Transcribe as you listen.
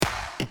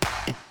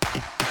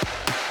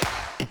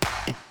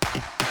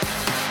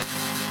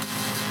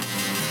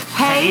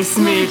Hey,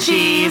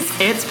 Smoochies.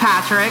 It's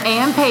Patrick.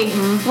 And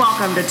Peyton.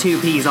 Welcome to Two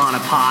Peas on a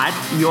Pod,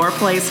 your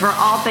place for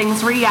all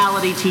things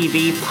reality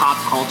TV, pop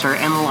culture,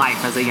 and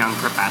life as a young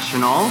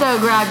professional. So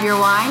grab your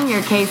wine,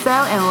 your queso,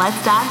 and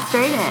let's dive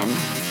straight in.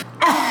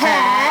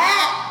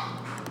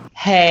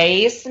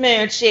 Hey,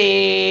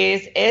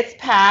 Smoochies. It's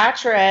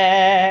Patrick.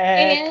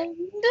 And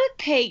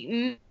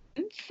Peyton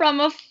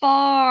from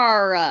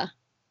afar.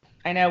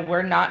 I know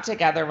we're not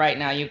together right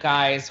now, you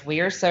guys. We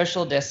are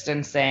social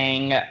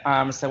distancing,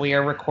 so we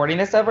are recording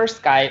this over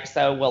Skype,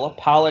 so we'll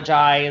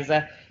apologize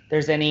if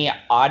there's any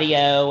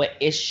audio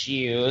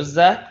issues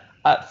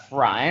up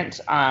front.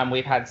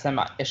 We've had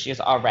some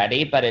issues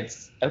already, but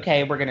it's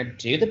okay. We're going to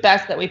do the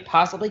best that we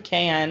possibly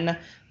can.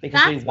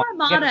 Because that's my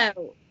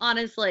motto,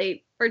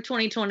 honestly, for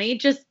 2020.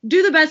 Just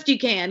do the best you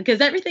can,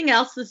 because everything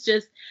else is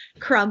just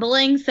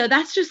crumbling, so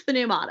that's just the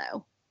new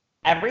motto.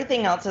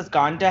 Everything else has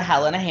gone to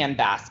hell in a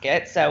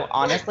handbasket. So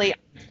honestly,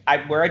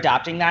 we're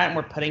adopting that and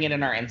we're putting it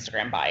in our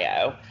Instagram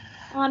bio.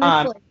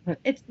 Honestly,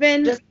 it's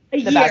been a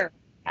year.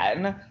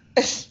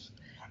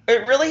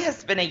 It really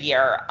has been a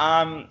year.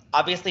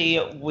 Obviously,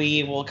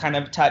 we will kind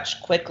of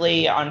touch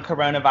quickly on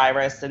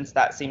coronavirus since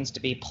that seems to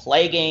be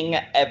plaguing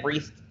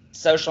every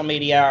social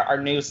media, our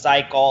news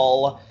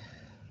cycle,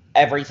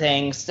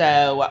 everything.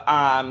 So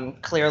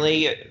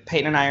clearly,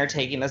 Peyton and I are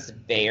taking this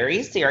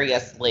very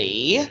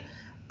seriously.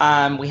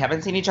 We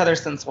haven't seen each other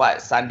since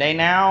what, Sunday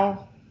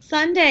now?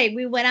 Sunday.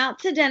 We went out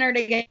to dinner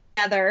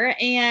together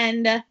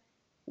and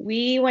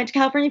we went to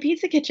California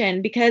Pizza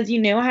Kitchen because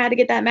you knew I had to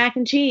get that mac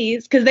and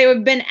cheese because they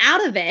had been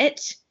out of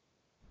it.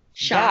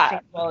 Shocking.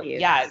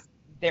 Yeah,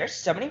 there's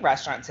so many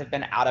restaurants have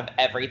been out of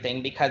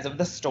everything because of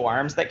the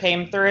storms that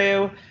came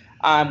through,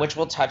 which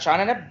we'll touch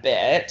on in a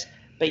bit.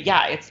 But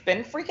yeah, it's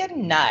been freaking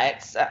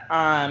nuts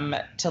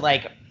to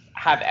like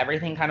have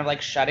everything kind of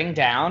like shutting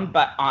down.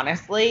 But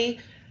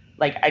honestly,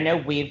 like, I know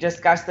we've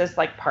discussed this,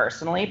 like,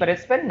 personally, but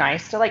it's been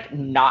nice to, like,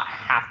 not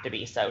have to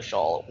be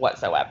social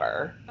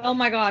whatsoever. Oh,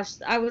 my gosh.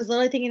 I was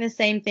literally thinking the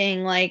same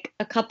thing. Like,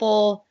 a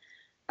couple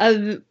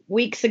of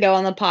weeks ago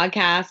on the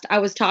podcast, I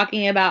was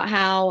talking about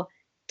how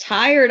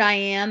tired I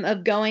am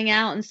of going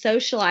out and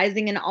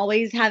socializing and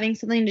always having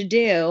something to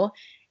do.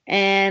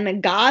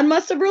 And God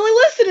must have really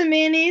listened to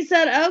me, and he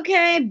said,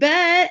 okay,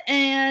 bet,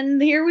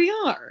 and here we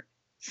are.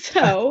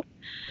 So...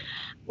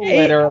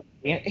 Literally,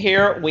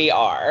 here we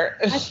are.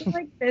 I feel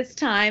like this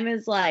time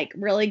is like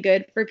really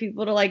good for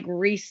people to like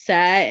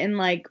reset and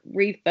like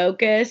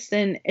refocus,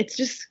 and it's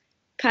just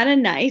kind of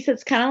nice.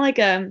 It's kind of like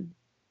a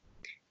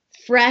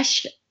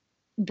fresh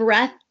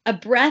breath,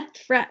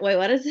 wait,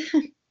 what is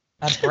it?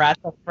 A breath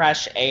of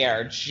fresh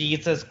air.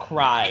 Jesus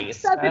Christ.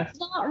 Except it's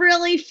not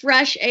really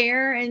fresh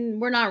air, and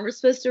we're not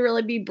supposed to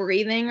really be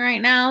breathing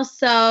right now,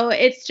 so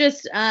it's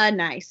just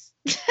nice.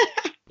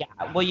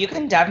 Yeah, well, you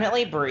can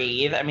definitely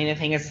breathe. I mean, the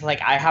thing is,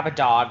 like, I have a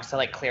dog, so,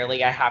 like,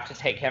 clearly I have to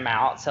take him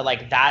out. So,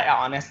 like, that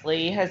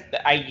honestly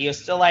I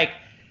used to, like,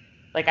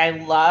 I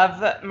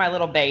love my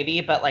little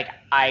baby, but, like,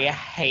 I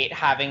hate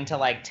having to,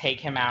 like, take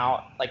him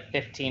out, like,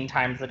 15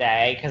 times a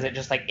day because it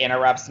just, like,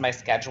 interrupts my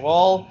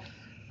schedule.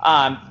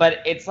 But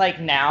it's, like,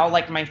 now,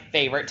 like, my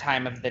favorite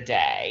time of the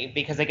day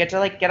because I get to,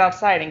 like, get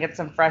outside and get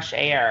some fresh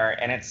air,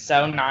 and it's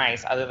so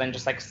nice other than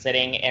just, like,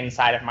 sitting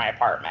inside of my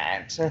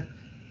apartment.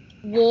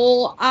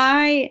 Well,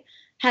 I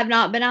have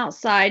not been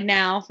outside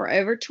now for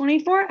over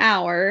 24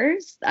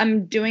 hours.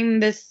 I'm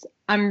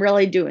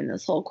really doing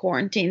this whole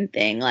quarantine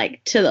thing,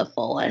 like, to the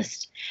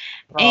fullest.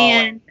 Oh,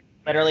 and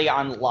literally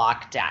on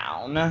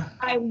lockdown.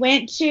 I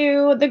went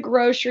to the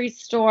grocery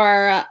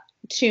store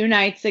 2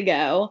 nights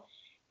ago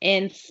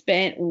and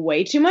spent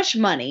way too much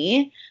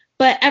money.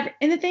 And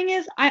the thing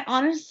is, I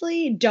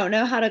honestly don't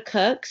know how to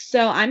cook,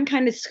 so I'm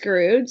kind of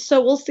screwed.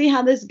 So we'll see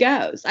how this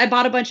goes. I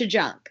bought a bunch of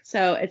junk,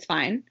 so it's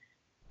fine.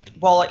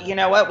 Well, you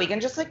know what? We can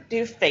just like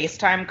do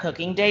FaceTime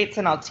cooking dates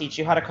and I'll teach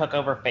you how to cook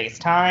over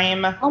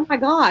FaceTime. Oh my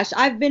gosh.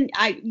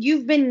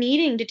 You've been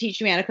needing to teach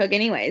me how to cook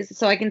anyways,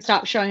 so I can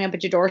stop showing up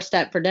at your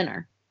doorstep for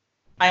dinner.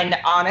 And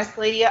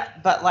honestly,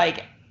 but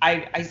like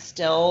I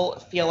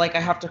still feel like I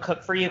have to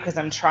cook for you because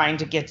I'm trying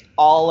to get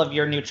all of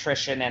your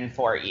nutrition in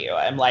for you.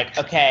 I'm like,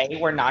 okay,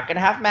 we're not going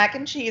to have mac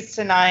and cheese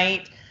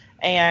tonight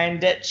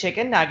and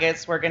chicken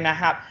nuggets. We're going to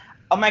have,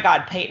 oh my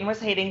God, Peyton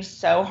was hating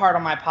so hard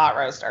on my pot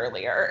roast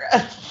earlier.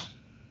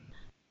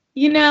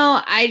 You know,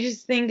 I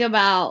just think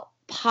about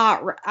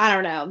I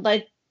don't know,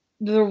 like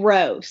the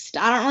roast.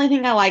 I don't really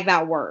think I like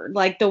that word.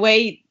 Like the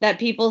way that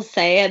people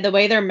say it, the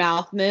way their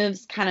mouth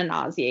moves kind of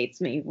nauseates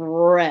me.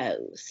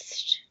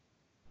 Roast.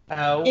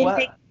 Oh,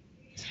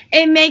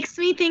 it makes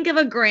me think of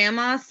a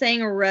grandma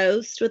saying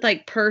roast with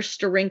like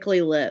pursed,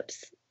 wrinkly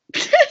lips.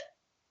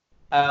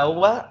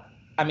 Oh,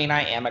 I mean,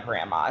 I am a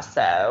grandma,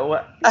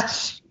 so.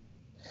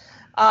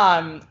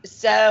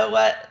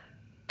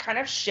 Kind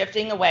of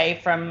shifting away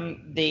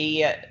from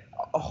the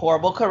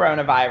horrible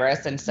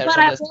coronavirus and social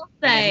distancing.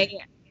 But I will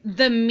say,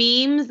 the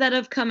memes that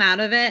have come out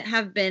of it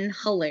have been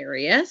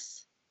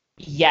hilarious.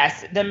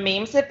 Yes, the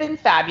memes have been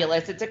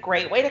fabulous. It's a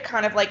great way to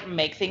kind of like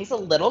make things a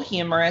little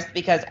humorous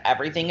because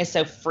everything is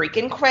so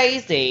freaking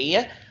crazy.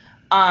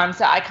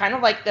 So I kind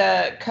of like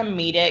the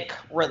comedic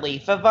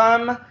relief of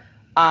them.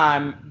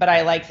 But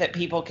I like that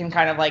people can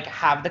kind of like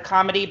have the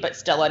comedy, but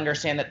still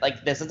understand that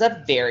like this is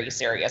a very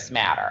serious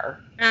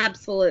matter.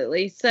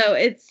 Absolutely. So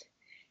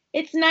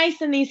it's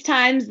nice in these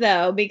times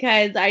though,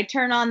 because I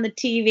turn on the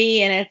TV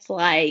and it's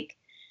like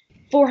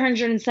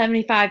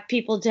 475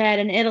 people dead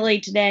in Italy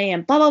today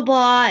and blah, blah,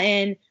 blah.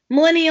 And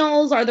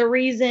millennials are the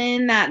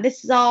reason that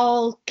this is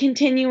all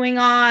continuing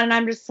on. And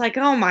I'm just like,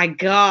 oh my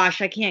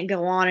gosh, I can't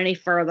go on any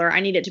further.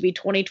 I need it to be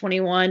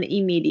 2021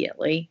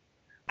 immediately.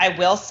 I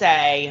will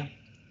say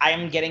I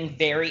am getting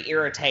very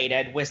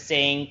irritated with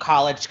seeing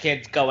college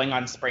kids going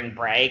on spring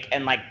break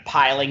and like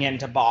piling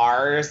into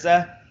bars.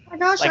 Oh my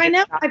gosh, like, I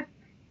know.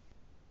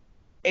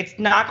 It's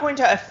not going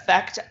to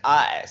affect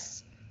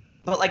us.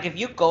 But like if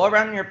you go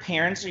around your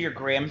parents or your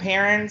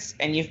grandparents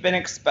and you've been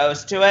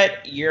exposed to it,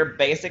 you're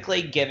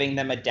basically giving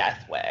them a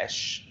death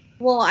wish.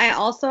 Well, I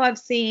also have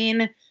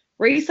seen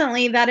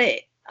recently that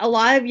a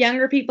lot of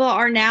younger people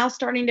are now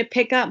starting to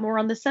pick up more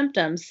on the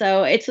symptoms.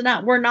 So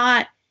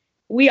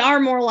we are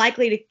more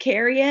likely to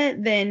carry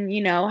it than,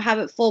 have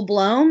it full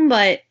blown,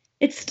 but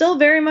it's still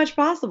very much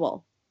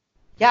possible.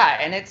 Yeah,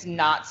 and it's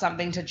not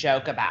something to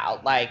joke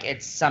about. Like,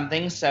 it's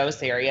something so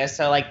serious.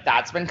 So, like,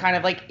 that's been kind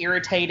of, like,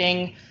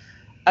 irritating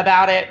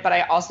about it. But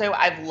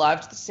I've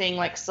loved seeing,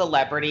 like,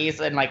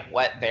 celebrities and, like,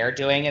 what they're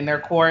doing in their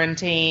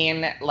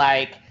quarantine.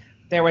 Like,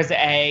 there was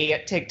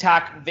a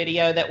TikTok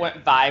video that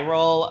went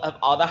viral of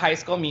all the High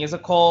School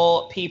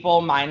Musical people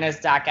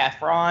minus Zac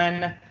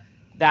Efron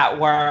that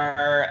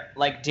were,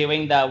 like,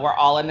 doing we're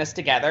all in this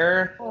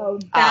together. Oh,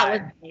 that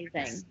was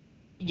amazing.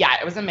 Yeah,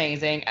 it was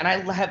amazing. And I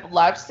have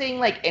loved seeing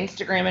like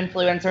Instagram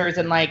influencers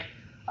and like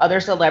other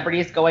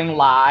celebrities going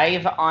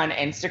live on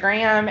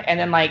Instagram and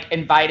then like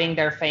inviting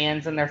their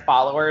fans and their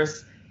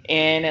followers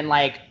in and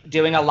like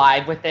doing a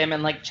live with them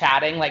and like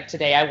chatting. Like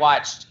today I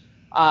watched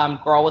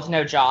Girl with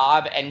No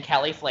Job and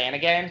Kelly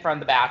Flanagan from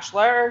The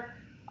Bachelor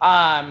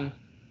on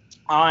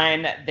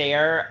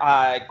their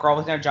Girl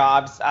with No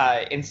Job's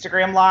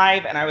Instagram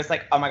live. And I was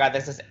like, oh my God,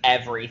 this is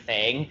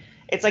everything.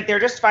 It's like they're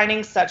just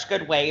finding such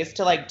good ways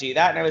to like do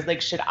that. And I was like,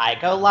 should I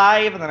go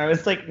live? And then I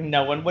was like,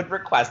 no one would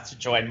request to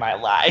join my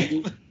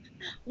live.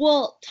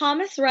 Well,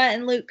 Thomas Rhett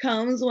and Luke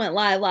Combs went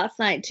live last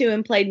night too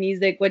and played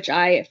music, which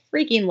I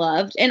freaking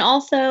loved. And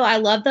also I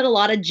love that a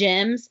lot of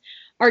gyms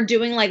are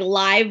doing like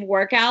live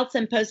workouts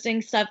and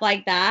posting stuff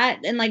like that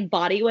and like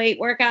body weight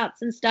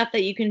workouts and stuff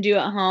that you can do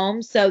at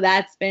home. So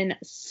that's been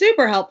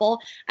super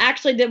helpful. I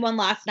actually did one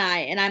last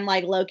night and I'm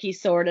like low-key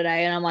sore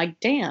today. And I'm like,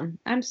 damn,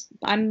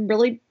 I'm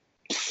really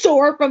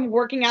sore from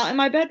working out in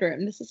my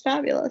bedroom. This is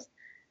fabulous.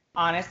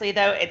 Honestly,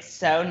 though, it's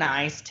so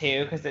nice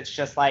too because it's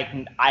just like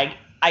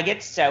I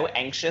get so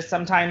anxious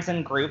sometimes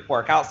in group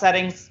workout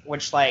settings,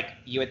 which like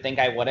you would think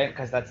I wouldn't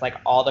because that's like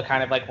all the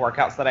kind of like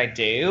workouts that I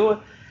do.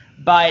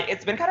 But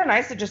it's been kind of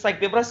nice to just like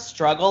be able to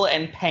struggle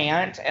and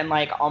pant and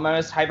like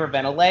almost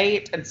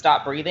hyperventilate and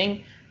stop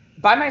breathing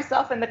by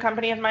myself in the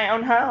company of my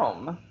own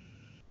home.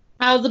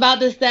 I was about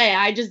to say,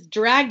 I just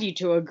dragged you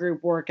to a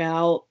group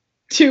workout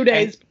 2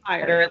 days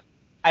prior.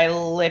 I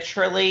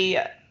literally,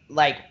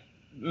 like,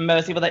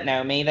 most people that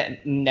know me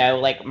that know,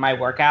 like, my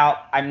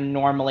workout, I'm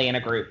normally in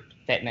a group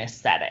fitness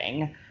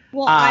setting.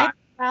 Well, I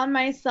found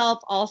myself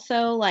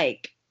also,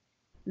 like,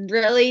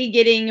 really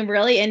getting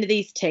really into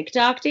these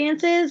TikTok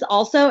dances.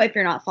 Also, if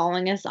you're not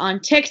following us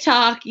on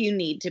TikTok, you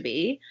need to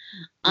be.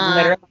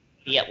 Literally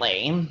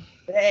immediately.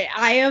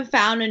 I have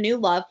found a new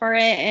love for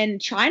it,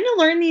 and trying to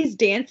learn these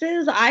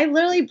dances, I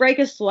literally break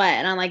a sweat,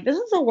 and I'm like, this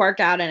is a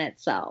workout in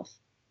itself.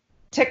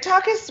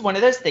 TikTok is one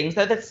of those things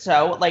though that's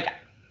so like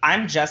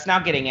I'm just now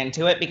getting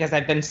into it because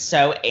I've been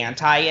so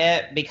anti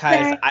it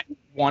because I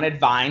wanted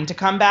Vine to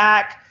come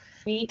back.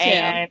 Me too.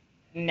 And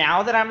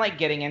now that I'm like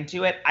getting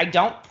into it, I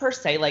don't per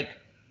se like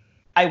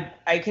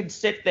I could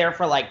sit there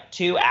for like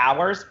 2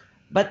 hours,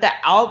 but the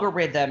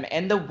algorithm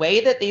and the way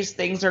that these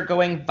things are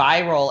going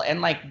viral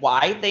and like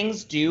why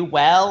things do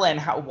well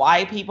and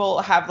why people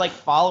have like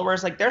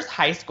followers, like there's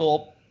high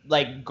school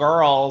like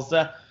girls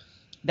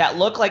that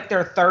look like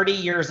they're 30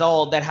 years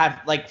old that have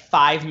like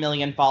 5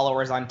 million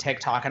followers on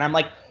TikTok. And I'm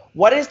like,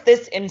 what is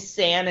this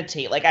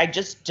insanity? Like, I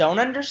just don't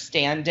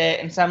understand it.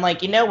 And so I'm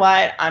like, you know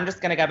what? I'm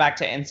just going to go back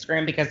to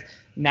Instagram because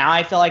now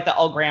I feel like the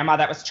old grandma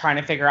that was trying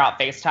to figure out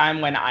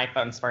FaceTime when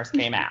iPhones first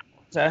came out.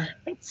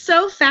 It's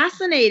so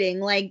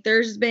fascinating. Like,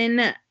 there's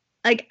been,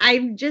 like,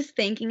 I'm just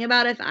thinking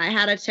about if I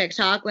had a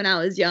TikTok when I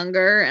was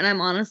younger, and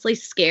I'm honestly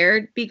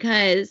scared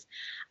because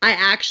I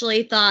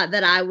actually thought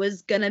that I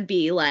was going to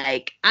be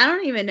like, I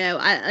don't even know,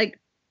 like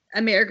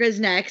America's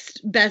Next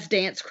Best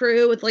Dance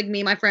Crew with like me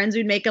and my friends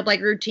who'd make up like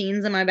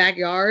routines in my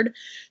backyard.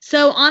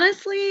 So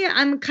honestly,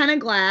 I'm kind of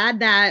glad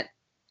that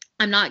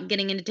I'm not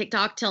getting into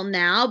TikTok till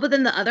now. But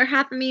then the other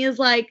half of me is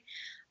like,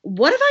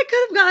 what if I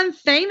could have gotten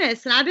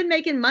famous and I've been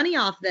making money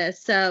off this?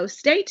 So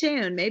stay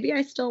tuned. Maybe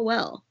I still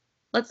will.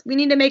 We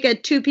need to make a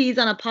 2 peas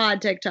on a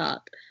pod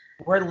TikTok.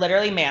 We're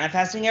literally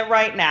manifesting it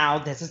right now.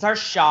 This is our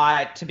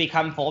shot to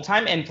become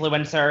full-time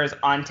influencers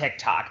on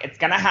TikTok. It's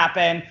going to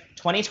happen.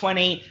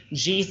 2020,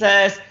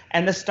 Jesus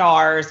and the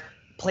stars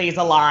please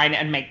align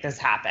and make this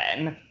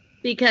happen.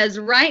 Because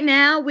right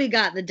now we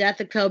got the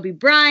death of Kobe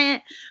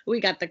Bryant, we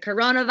got the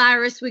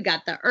coronavirus, we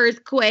got the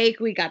earthquake,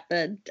 we got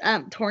the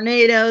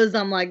tornadoes.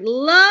 I'm like,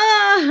 Lord,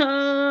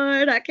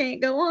 I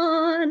can't go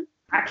on.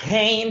 I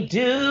can't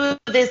do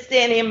this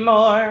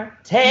anymore.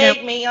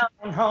 Take me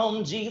on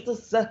home,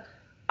 Jesus.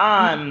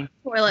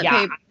 Toilet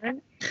paper.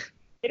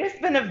 It has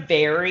been a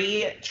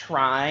very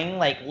trying,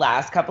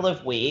 last couple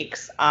of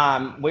weeks.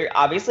 We're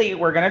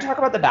going to talk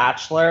about The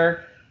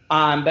Bachelor.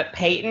 But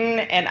Peyton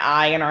and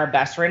I and our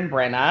best friend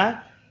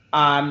Brenna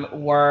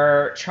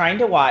were trying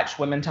to watch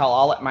Women Tell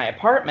All at my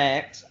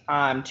apartment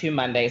 2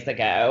 Mondays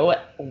ago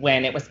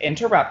when it was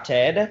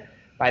interrupted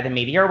by the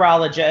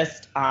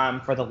meteorologist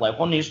for the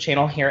local news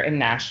channel here in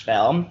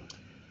Nashville.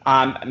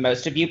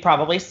 Most of you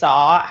probably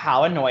saw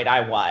how annoyed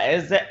I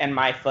was and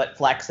my foot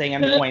flexing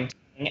and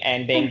pointing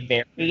and being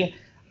very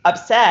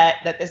upset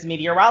that this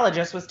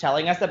meteorologist was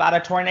telling us about a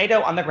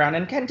tornado on the ground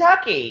in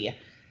Kentucky.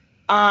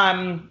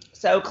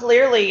 So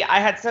clearly I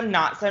had some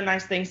not so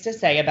nice things to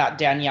say about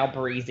Danielle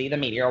Breezy, the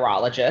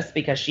meteorologist,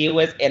 because she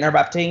was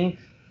interrupting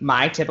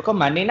my typical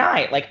Monday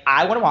night.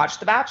 I want to watch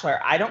The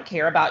Bachelor. I don't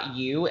care about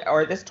you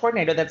or this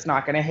tornado that's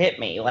not going to hit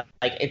me.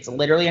 It's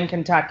literally in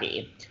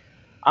Kentucky.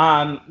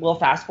 We'll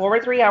fast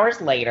forward 3 hours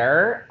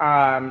later.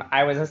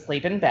 I was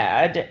asleep in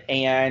bed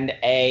and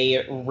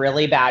a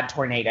really bad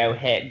tornado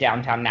hit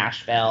downtown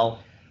Nashville.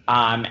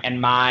 And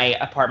my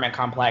apartment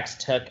complex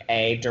took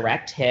a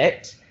direct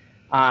hit.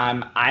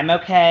 I'm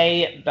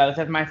okay. Both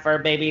of my fur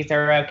babies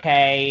are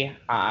okay.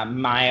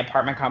 My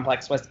apartment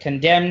complex was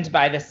condemned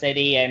by the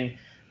city and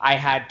I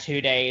had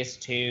 2 days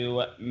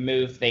to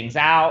move things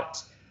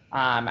out.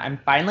 I'm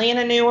finally in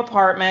a new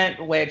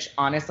apartment, which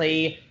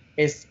honestly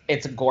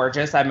it's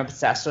gorgeous. I'm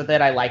obsessed with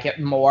it. I like it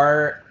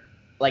more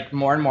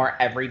and more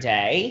every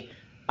day.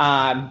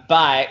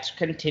 But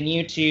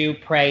continue to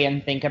pray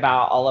and think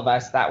about all of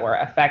us that were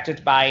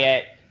affected by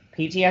it.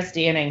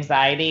 PTSD and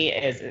anxiety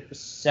is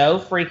so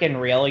freaking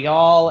real,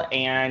 y'all,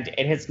 and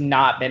it has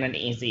not been an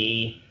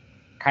easy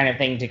kind of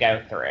thing to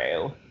go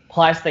through.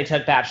 Plus, they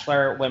took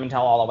Bachelor Women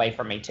Tell All away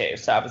from me, too,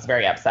 so I was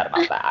very upset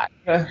about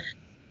that.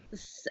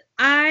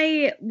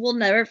 I will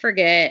never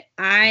forget.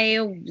 I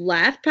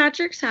left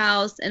Patrick's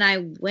house, and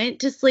I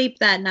went to sleep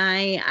that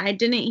night. I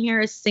didn't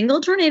hear a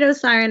single tornado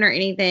siren or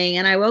anything,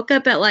 and I woke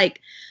up at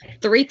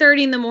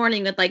 3:30 in the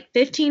morning with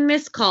 15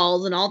 missed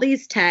calls and all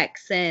these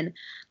texts, and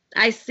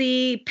I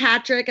see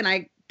Patrick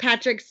and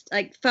Patrick's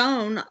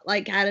phone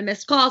had a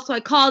missed call. So I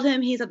called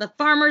him. He's at the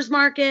farmer's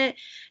market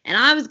and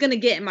I was going to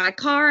get in my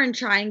car and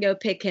try and go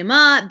pick him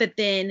up. But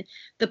then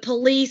the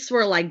police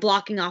were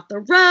blocking off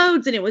the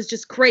roads and it was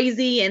just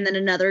crazy. And then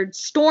another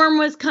storm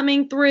was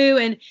coming through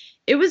and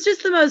it was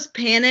just the most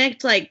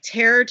panicked,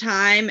 terror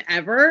time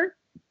ever.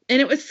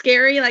 And it was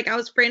scary. I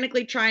was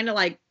frantically trying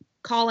to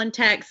call and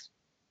text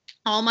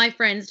all my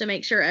friends to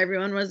make sure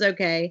everyone was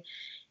okay.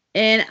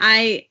 And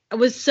I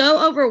was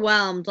so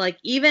overwhelmed,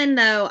 even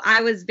though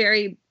I was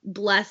very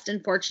blessed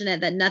and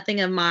fortunate that nothing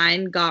of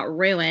mine got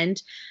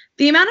ruined,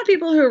 the amount of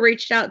people who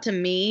reached out to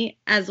me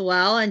as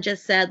well and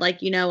just said,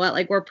 you know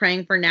what, we're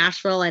praying for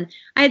Nashville. And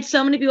I had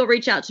so many people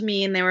reach out to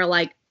me and they were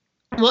like,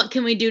 what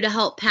can we do to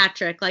help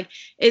Patrick?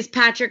 Is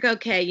Patrick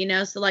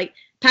okay? So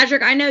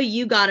Patrick, I know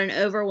you got an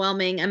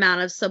overwhelming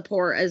amount of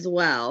support as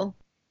well.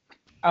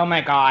 Oh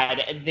my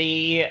God.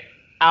 The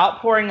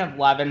outpouring of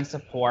love and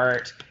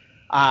support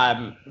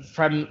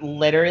from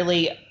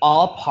literally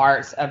all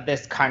parts of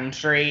this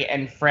country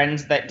and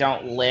friends that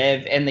don't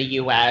live in the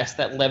U.S.,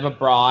 that live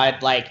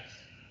abroad.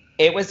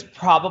 It was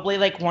probably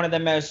one of the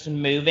most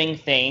moving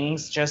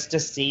things just to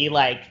see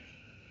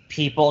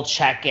people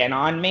check in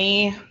on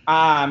me.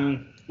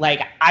 I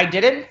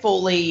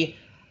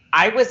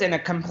was in a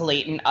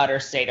complete and utter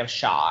state of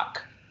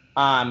shock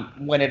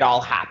when it all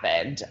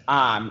happened.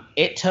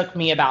 It took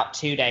me about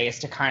 2 days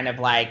to kind of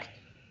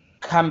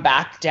come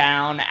back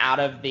down out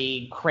of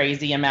the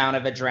crazy amount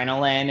of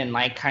adrenaline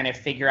and kind of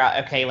figure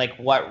out, okay,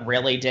 what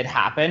really did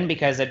happen,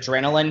 because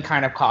adrenaline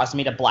kind of caused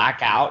me to black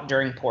out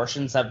during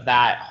portions of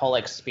that whole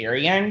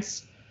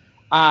experience.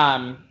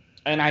 And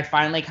I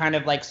finally kind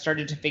of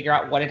started to figure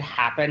out what had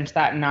happened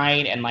that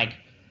night and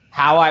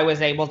how I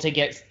was able to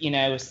get,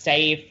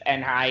 safe.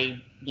 And I,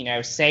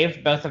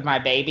 saved both of my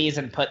babies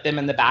and put them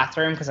in the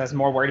bathroom because I was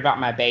more worried about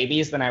my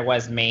babies than I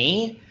was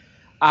me.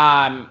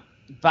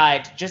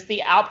 But just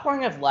the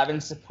outpouring of love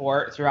and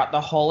support throughout the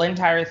whole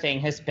entire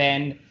thing has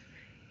been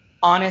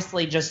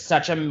honestly just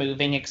such a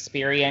moving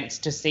experience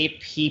to see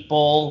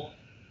people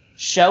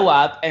show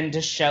up and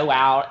to show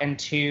out and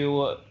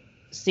to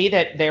see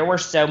that there were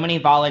so many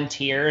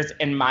volunteers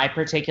in my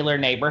particular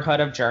neighborhood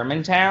of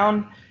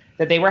Germantown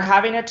that they were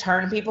having to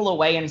turn people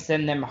away and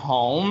send them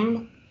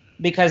home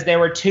because there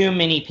were too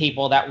many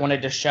people that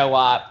wanted to show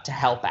up to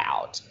help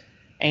out.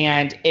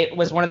 And it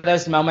was one of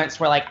those moments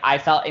where I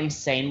felt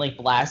insanely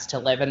blessed to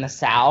live in the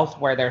South,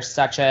 where there's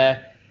such an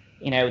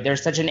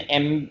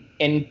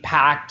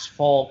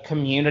impactful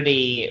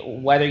community,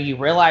 whether you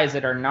realize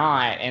it or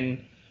not.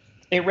 And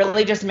it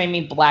really just made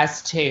me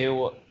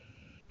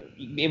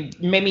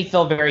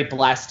feel very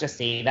blessed to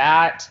see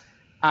that.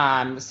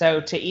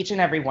 So to each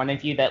and every one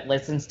of you that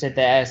listens to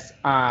this,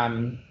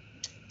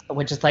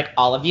 which is like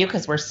all of you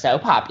because we're so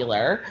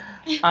popular,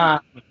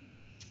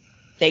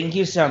 thank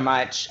you so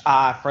much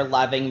for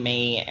loving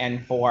me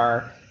and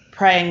for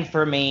praying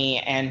for me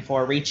and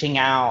for reaching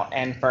out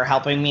and for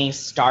helping me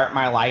start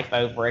my life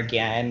over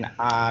again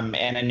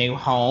in a new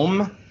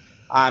home.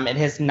 It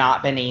has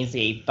not been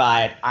easy,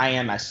 but I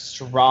am a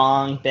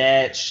strong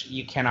bitch.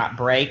 You cannot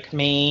break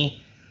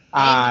me.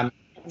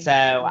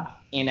 So,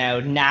 you know,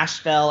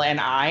 Nashville and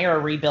I are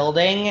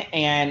rebuilding,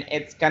 and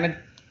it's going to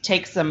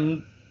take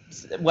some,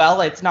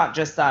 well, it's not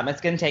just some, it's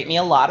going to take me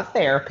a lot of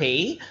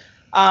therapy.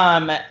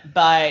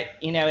 But,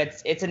 you know,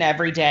 it's an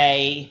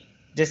everyday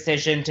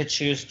decision to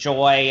choose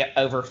joy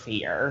over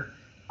fear.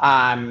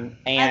 And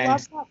I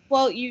love that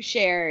quote you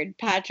shared,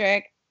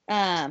 Patrick.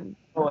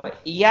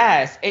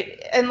 Yes.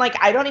 And like,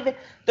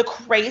 the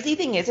crazy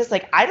thing is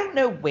like, I don't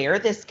know where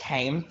this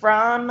came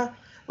from.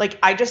 Like,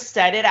 I just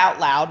said it out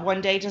loud one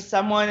day to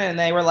someone and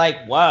they were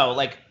like, whoa,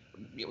 like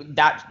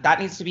that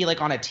needs to be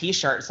like on a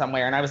t-shirt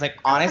somewhere. And I was like,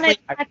 honestly,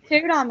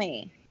 tattooed on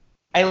me.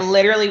 I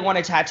literally want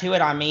to tattoo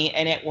it on me.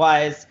 And it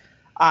was,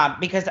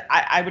 because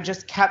I would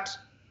just kept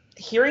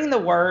hearing the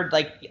word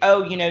like,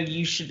 oh, you know,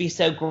 you should be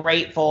so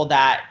grateful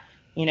that,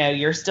 you know,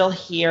 you're still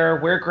here.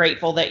 We're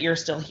grateful that you're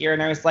still here.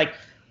 And I was like,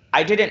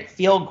 I didn't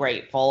feel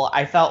grateful.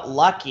 I felt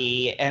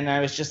lucky. And I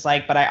was just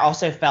like, but I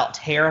also felt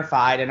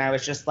terrified. And I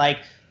was just like,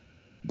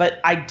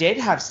 but I did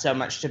have so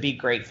much to be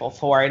grateful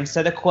for. And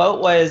so the quote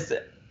was,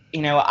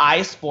 you know,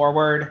 eyes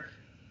forward,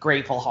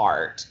 grateful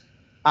heart.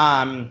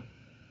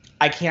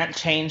 I can't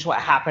change what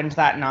happened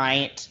that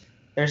night.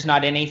 There's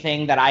not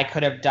anything that I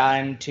could have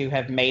done to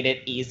have made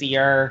it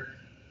easier.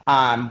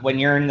 When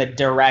you're in the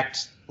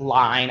direct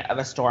line of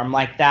a storm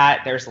like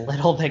that, there's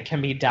little that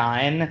can be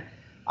done.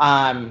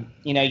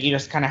 You know, you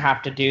just kind of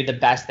have to do the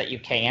best that you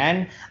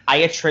can. I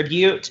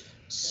attribute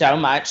so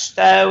much,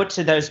 though,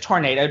 to those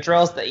tornado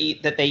drills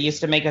that they used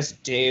to make us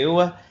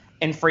do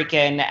in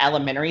freaking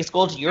elementary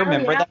school. Do you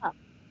remember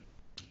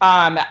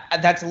that?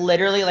 That's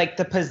literally like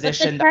the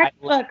position that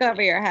textbook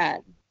over your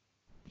head.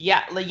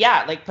 Yeah,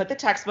 like put the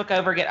textbook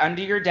over, get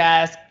under your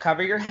desk,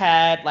 cover your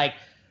head, like,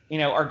 you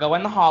know, or go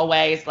in the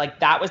hallways. Like,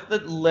 that was the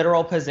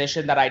literal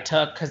position that I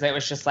took because it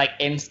was just like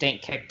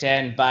instinct kicked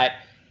in. But,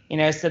 you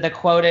know, so the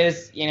quote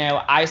is, you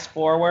know, eyes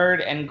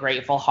forward and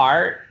grateful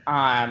heart.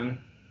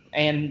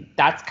 And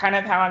that's kind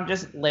of how I'm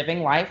just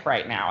living life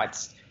right now.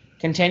 It's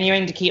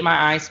continuing to keep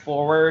my eyes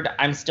forward.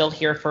 I'm still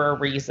here for a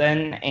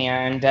reason,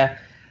 and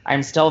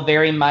I'm still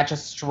very much a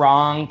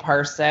strong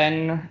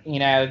person. You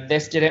know,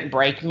 this didn't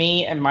break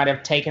me. It might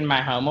have taken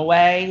my home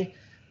away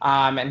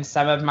and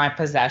some of my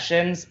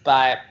possessions,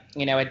 but,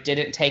 you know, it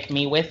didn't take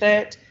me with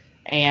it.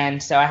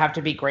 And so I have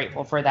to be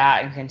grateful for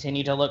that and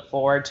continue to look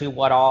forward to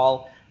what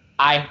all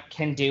I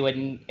can do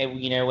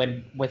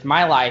with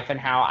my life and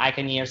how I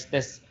can use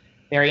this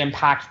very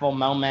impactful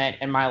moment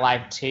in my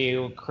life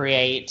to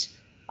create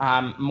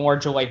more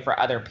joy for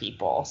other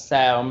people.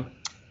 So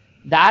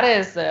that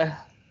is,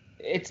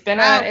 it's been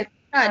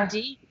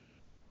deep.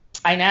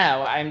 I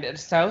know. I'm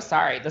so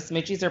sorry. The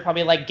Smoochies are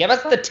probably like, give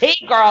us the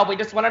tea, girl. We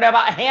just want to know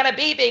about Hannah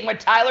B being with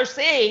Tyler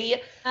C.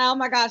 Oh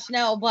my gosh,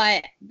 no,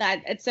 but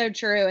it's so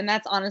true. And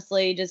that's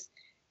honestly just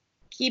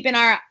keeping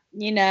our,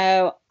 you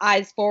know,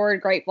 eyes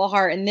forward, grateful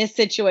heart in this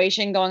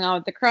situation going on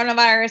with the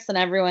coronavirus and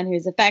everyone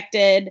who's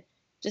affected.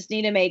 Just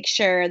need to make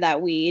sure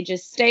that we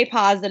just stay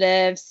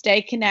positive,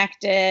 stay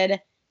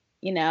connected,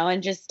 you know,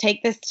 and just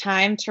take this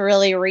time to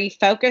really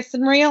refocus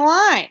and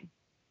realign.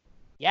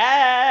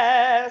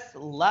 Yes,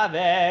 love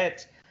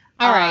it.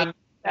 All right.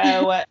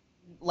 So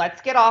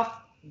let's get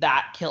off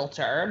that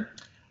kilter.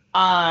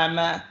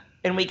 And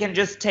we can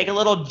just take a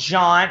little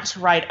jaunt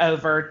right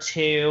over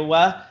to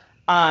what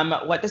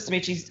the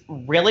Smoochies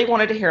really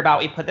wanted to hear about.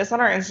 We put this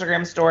on our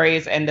Instagram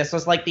stories, and this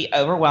was like the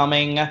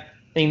overwhelming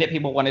thing that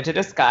people wanted to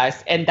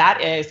discuss, and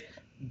that is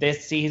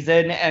this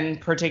season, in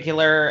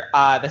particular,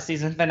 the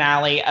season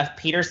finale of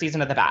Peter's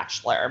season of The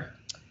Bachelor.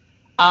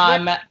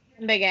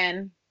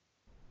 Begin.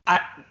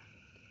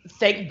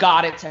 Thank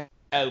God it's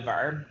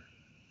over.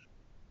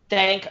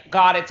 Thank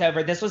God it's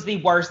over. This was the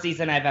worst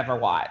season I've ever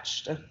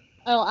watched.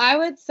 Oh, I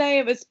would say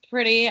it was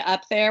pretty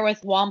up there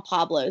with Juan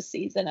Pablo's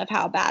season of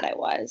how bad it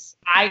was.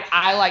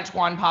 I liked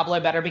Juan Pablo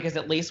better because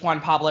at least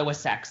Juan Pablo was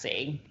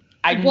sexy.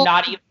 I'm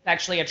not even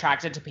sexually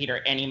attracted to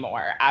Peter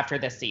anymore after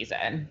this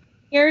season.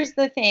 Here's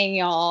the thing,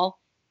 y'all.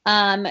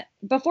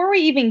 Before we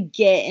even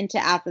get into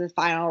After the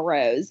Final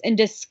Rose and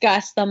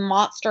discuss the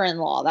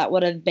monster-in-law that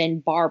would have been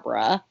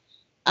Barbara,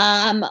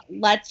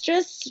 let's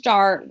just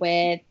start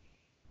with,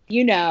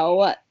 you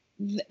know,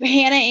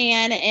 Hannah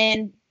Ann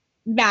and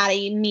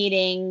Maddie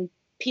meeting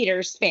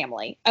Peter's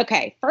family.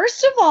 Okay,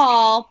 first of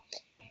all,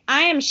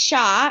 I am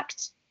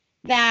shocked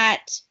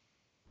that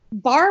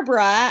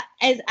Barbara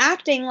is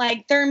acting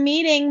like they're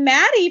meeting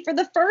Maddie for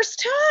the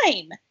first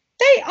time.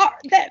 They are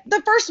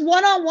the first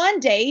one-on-one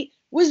date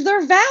was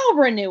their vow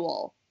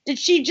renewal. Did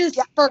she just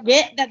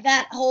forget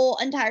that whole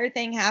entire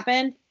thing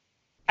happened?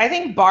 I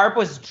think Barb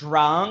was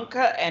drunk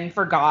and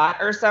forgot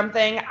or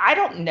something. I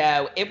don't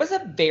know. It was a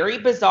very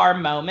bizarre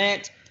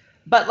moment.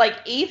 But, like,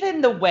 even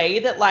the way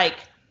that, like,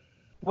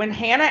 when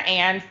Hannah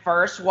Ann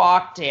first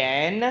walked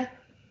in,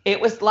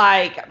 it was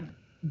like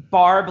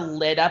Barb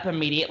lit up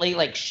immediately.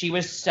 Like, she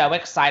was so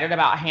excited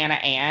about Hannah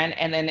Ann.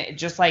 And then it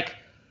just, like,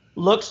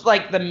 looked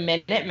like the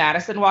minute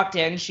Madison walked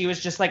in, she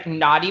was just, like,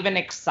 not even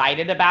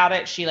excited about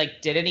it. She,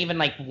 like, didn't even,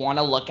 like, want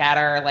to look at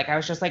her. Like, I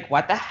was just like,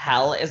 what the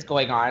hell is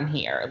going on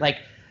here? Like,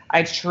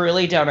 I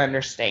truly don't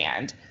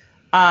understand.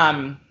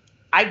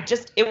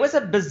 It was a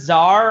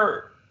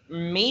bizarre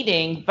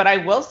meeting, but I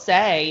will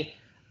say,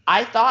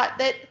 I thought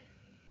that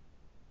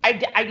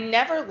I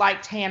never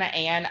liked Hannah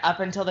Ann up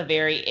until the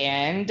very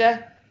end.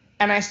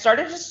 And I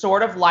started to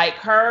sort of like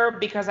her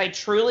because I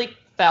truly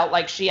felt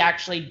like she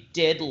actually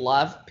did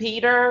love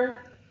Peter.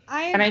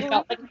 And I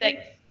felt like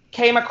that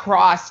came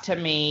across to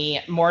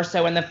me more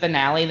so in the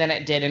finale than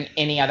it did in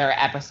any other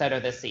episode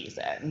of the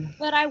season.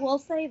 But I will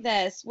say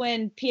this,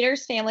 when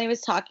Peter's family was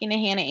talking to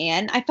Hannah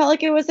Ann, I felt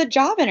like it was a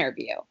job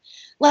interview.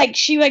 Like,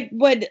 she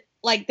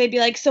they'd be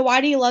like, so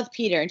why do you love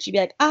Peter? And she'd be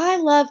like, I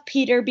love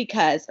Peter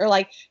because, or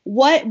like,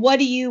 what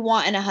do you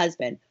want in a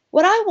husband?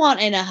 What I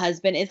want in a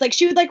husband is, like,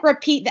 she would like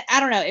repeat that. I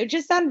don't know. It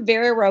just sounded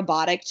very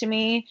robotic to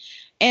me.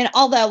 And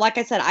although, like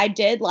I said, I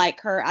did like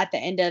her at the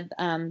end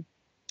of,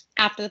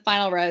 after the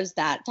final rose,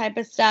 that type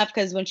of stuff,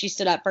 because when she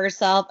stood up for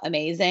herself,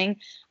 amazing.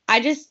 I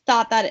just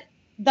thought that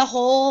the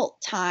whole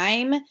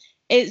time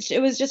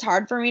it was just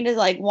hard for me to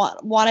like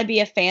want to be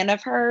a fan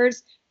of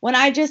hers, when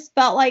I just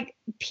felt like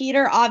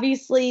Peter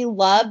obviously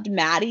loved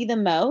Maddie the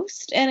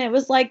most, and it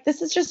was like,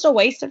 this is just a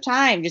waste of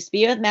time, just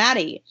be with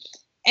Maddie.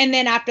 And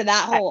then after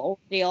that whole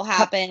ordeal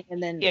happened,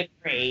 and then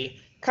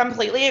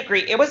completely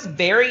agree. It was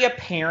very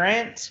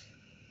apparent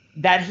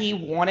that he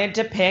wanted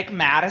to pick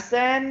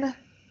Madison.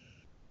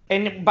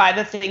 And by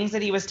the things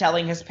that he was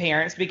telling his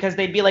parents, because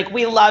they'd be like,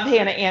 we love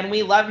Hannah Ann,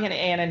 we love Hannah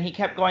Ann. And he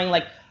kept going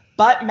like,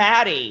 but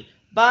Maddie.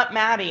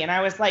 And I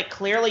was like,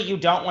 clearly you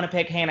don't want to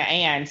pick Hannah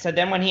Ann. So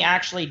then when he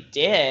actually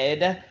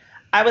did,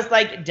 I was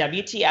like,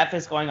 WTF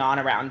is going on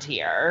around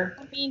here?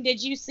 I mean,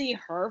 did you see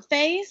her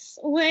face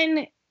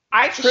when...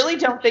 I truly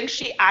don't think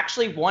she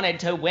actually wanted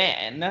to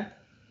win.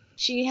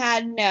 She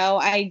had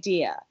no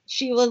idea.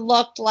 She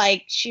looked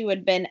like she would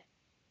have been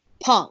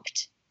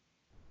punked.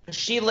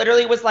 She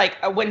literally was like,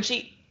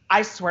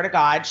 I swear to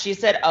God, she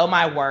said, oh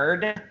my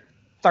word,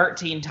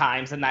 13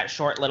 times in that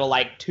short little,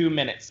 like,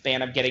 2-minute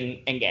span of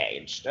getting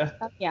engaged.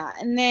 Yeah.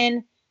 And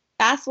then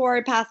fast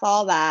forward past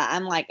all that,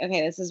 I'm like,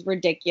 okay, this is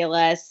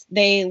ridiculous.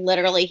 He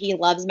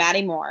loves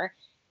Maddie more.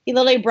 He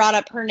literally brought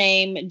up her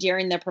name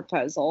during the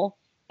proposal.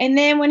 And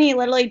then when he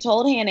literally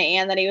told Hannah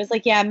Ann that he was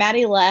like, yeah,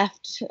 Maddie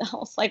left, I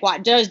was like,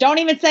 what? Just don't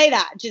even say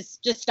that.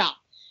 Just stop.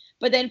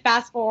 But then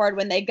fast forward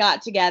when they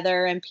got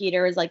together and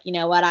Peter was like, you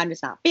know what? I'm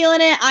just not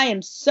feeling it. I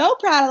am so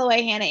proud of the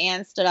way Hannah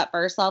Ann stood up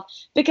for herself,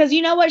 because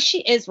you know what?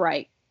 She is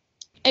right.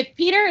 If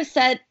Peter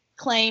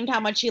claimed how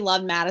much he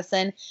loved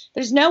Madison,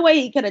 there's no way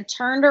he could have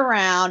turned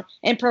around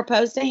and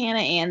proposed to Hannah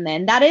Ann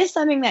then. That is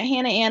something that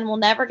Hannah Ann will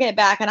never get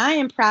back. And I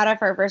am proud of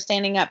her for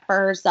standing up for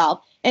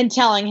herself and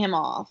telling him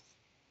off.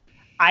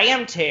 I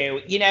am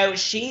too. You know,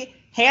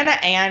 Hannah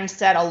Ann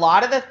said a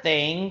lot of the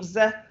things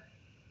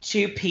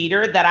to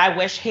Peter that I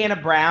wish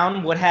Hannah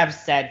Brown would have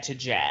said to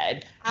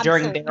Jed.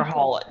 Absolutely. During their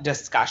whole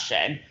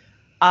discussion.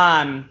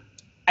 I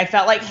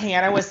felt like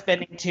Hannah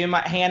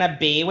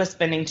B was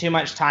spending too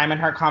much time in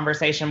her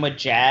conversation with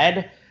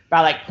Jed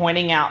by like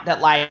pointing out that,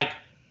 like,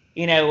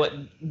 you know,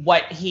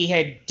 what he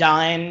had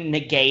done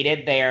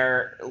negated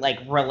their like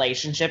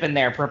relationship and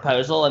their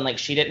proposal, and like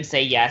she didn't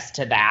say yes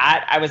to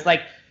that. I was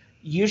like,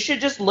 you should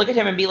just look at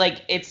him and be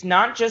like, it's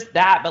not just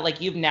that, but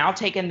like, you've now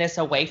taken this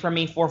away from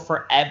me for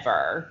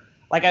forever.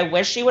 Like, I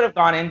wish she would have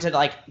gone into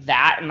like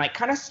that and like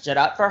kind of stood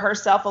up for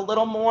herself a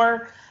little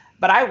more.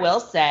 But I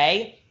will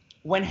say,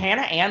 when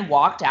Hannah Ann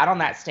walked out on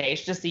that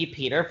stage to see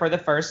Peter for the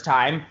first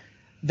time,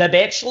 the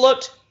bitch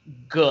looked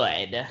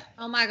good.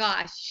 Oh my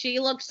gosh, she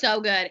looked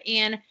so good.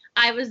 And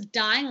I was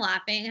dying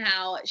laughing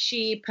how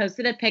she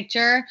posted a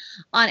picture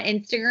on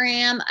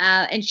Instagram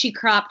and she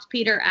cropped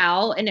Peter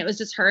out, and it was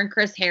just her and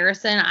Chris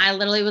Harrison. I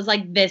literally was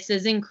like, this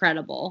is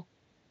incredible.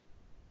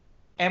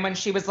 And when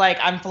she was like,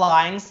 I'm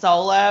flying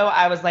solo,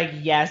 I was like,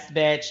 yes,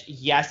 bitch.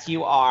 Yes,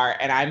 you are.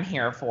 And I'm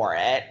here for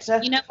it.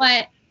 You know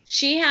what?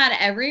 She had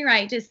every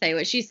right to say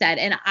what she said.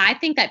 And I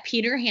think that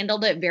Peter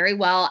handled it very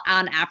well.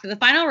 After the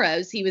final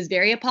rose, he was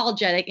very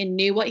apologetic and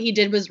knew what he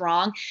did was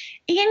wrong.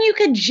 And you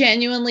could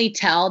genuinely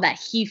tell that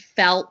he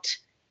felt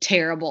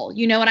terrible.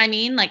 You know what I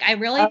mean? Like, I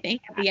really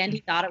think at the end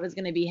he thought it was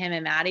going to be him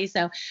and Maddie.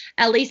 So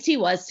at least he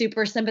was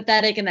super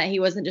sympathetic and that he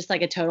wasn't just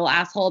like a total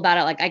asshole about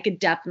it. Like, I could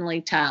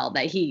definitely tell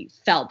that he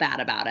felt bad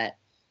about it.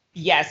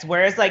 Yes,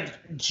 whereas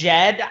like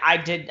Jed,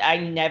 I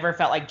never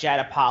felt like Jed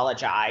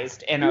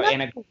apologized in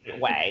a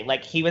good way.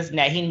 Like, he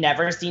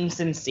never seemed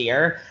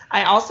sincere.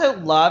 I also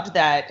loved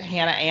that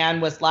Hannah Ann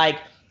was like,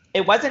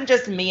 it wasn't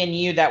just me and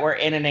you that were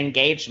in an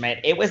engagement.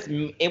 It was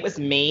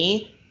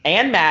me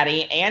and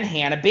Maddie and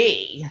Hannah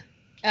B.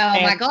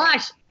 Oh my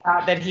gosh.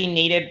 That he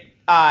needed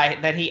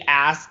that he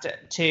asked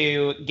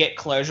to get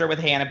closure with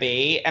Hannah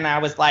B. And I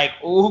was like,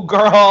 ooh,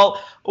 girl,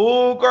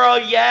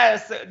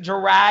 yes,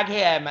 drag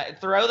him.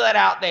 Throw that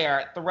out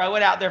there. Throw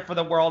it out there for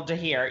the world to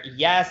hear.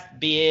 Yes,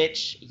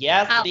 bitch.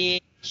 Yes,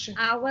 bitch.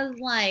 I was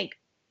like,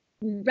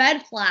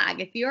 red flag.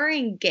 If you're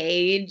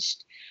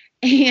engaged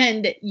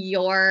and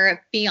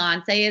your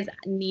fiance is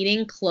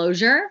needing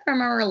closure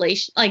from a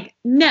relation, like,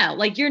 no,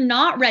 like, you're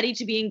not ready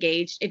to be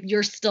engaged if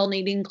you're still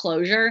needing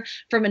closure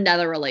from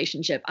another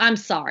relationship. I'm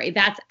sorry.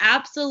 That's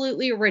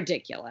absolutely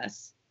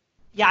ridiculous.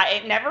 Yeah,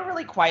 it never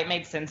really quite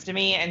made sense to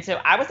me. And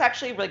so I was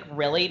actually like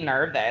really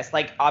nervous.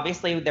 Like,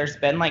 obviously there's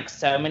been like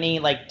so many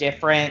like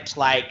different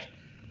like,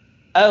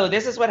 oh,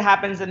 this is what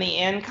happens in the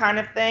end kind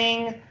of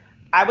thing.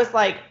 I was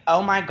like,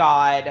 oh my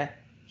God,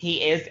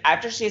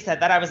 after she said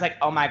that, I was like,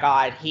 oh my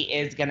God, he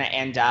is going to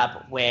end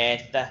up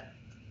with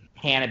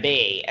Hannah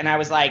B. And I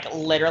was like,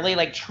 literally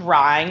like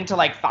trying to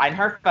like find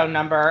her phone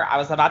number. I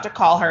was about to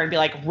call her and be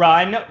like,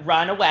 run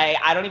away.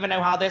 I don't even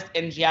know how this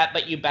ends yet,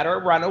 but you better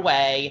run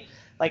away.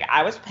 Like,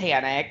 I was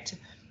panicked.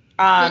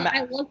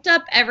 I looked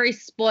up every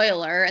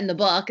spoiler in the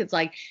book. It's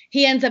like,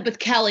 he ends up with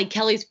Kelly.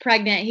 Kelly's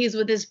pregnant. He's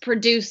with his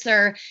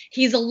producer.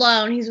 He's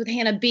alone. He's with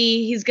Hannah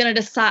B. He's going to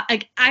decide.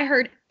 Like, I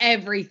heard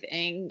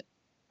everything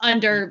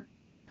under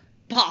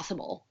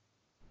possible.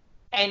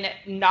 And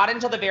not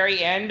until the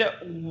very end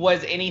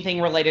was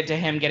anything related to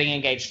him getting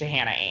engaged to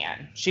Hannah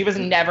Ann. She was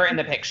never in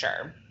the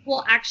picture.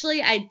 Well,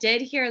 actually, I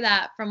did hear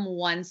that from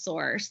one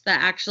source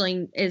that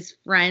actually is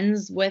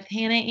friends with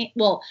Hannah Ann.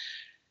 Well,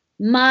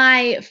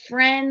 my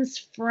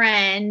friend's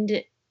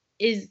friend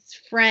is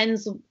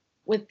friends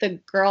with the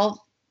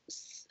girl.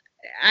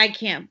 I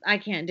can't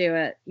do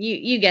it.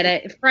 You get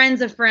it.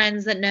 Friends of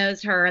friends that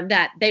knows her,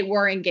 that they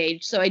were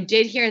engaged. So I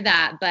did hear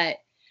that, but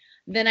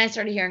then I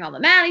started hearing all the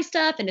Maddie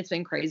stuff, and it's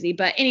been crazy.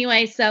 But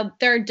anyway, so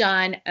they're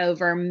done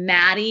over.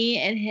 Maddie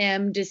and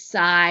him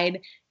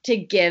decide to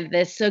give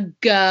this a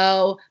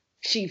go.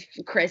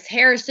 Chris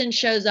Harrison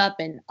shows up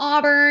in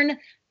Auburn.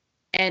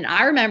 And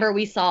I remember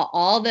we saw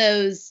all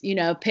those,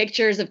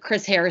 pictures of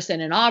Chris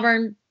Harrison in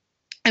Auburn.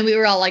 And we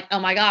were all like, oh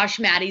my gosh,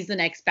 Maddie's the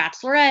next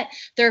Bachelorette.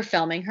 They're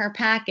filming her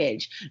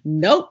package.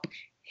 Nope.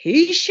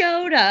 He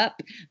showed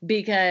up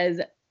because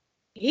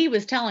he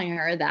was telling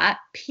her that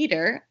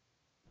Peter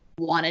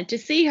wanted to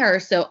see her.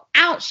 So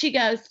out she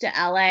goes to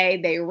LA.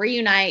 They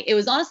reunite. It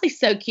was honestly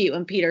so cute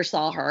when Peter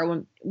saw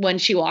her when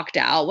she walked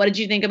out. What did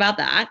you think about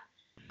that?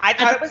 I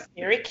thought it was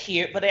very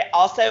cute, but it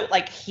also,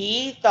 like,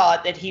 he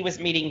thought that he was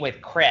meeting with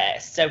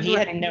Chris. So he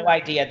had no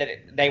idea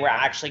that they were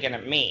actually going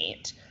to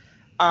meet.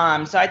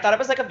 So I thought it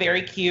was like a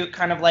very cute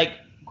kind of like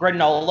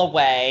granola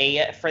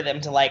way for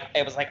them to like,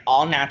 it was like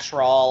all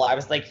natural. I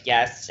was like,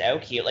 yes, so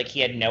cute. Like, he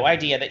had no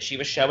idea that she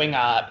was showing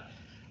up.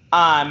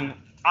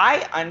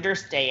 I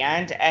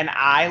understand, and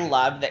I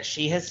love that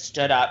she has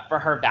stood up for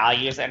her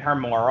values and her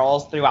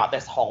morals throughout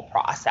this whole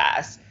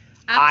process.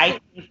 Absolutely. I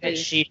think that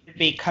she should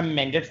be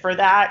commended for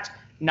that,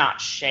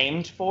 not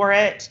shamed for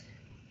it.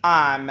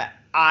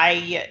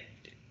 I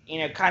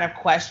kind of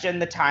question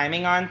the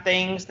timing on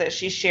things that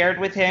she shared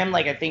with him.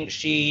 Like, I think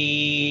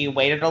she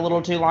waited a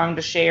little too long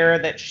to share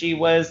that she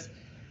was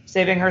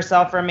saving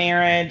herself for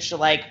marriage.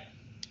 Like,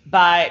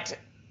 but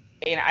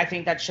I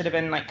think that should have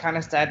been like kind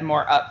of said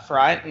more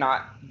upfront,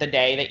 not the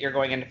day that you're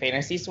going into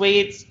fantasy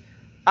suites.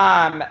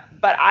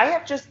 But I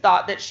have just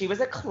thought that she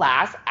was a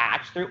class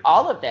act through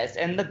all of this,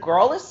 and the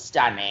girl is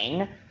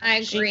stunning. I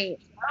agree.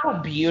 She's so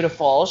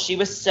beautiful. She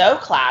was so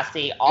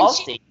classy all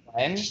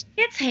season. She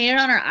gets hated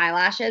on her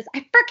eyelashes. I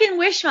freaking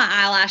wish my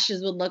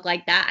eyelashes would look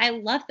like that. I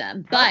love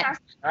them, but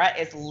mascara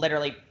is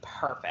literally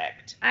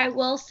perfect. I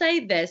will say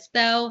this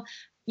though.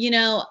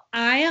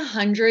 I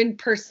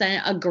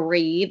 100%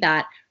 agree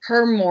that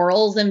her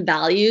morals and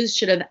values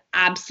should have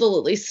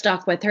absolutely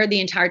stuck with her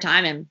the entire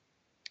time. And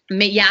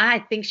yeah, I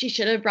think she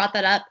should have brought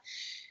that up,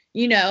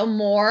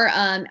 more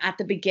at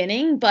the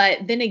beginning.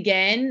 But then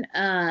again,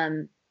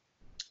 I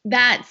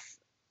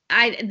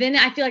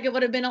feel like it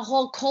would have been a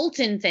whole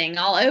Colton thing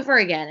all over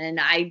again.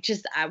 And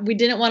we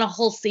didn't want a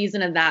whole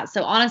season of that.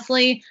 So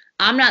honestly,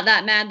 I'm not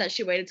that mad that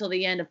she waited till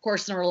the end. Of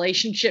course, in a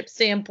relationship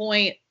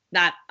standpoint,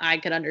 that I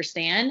could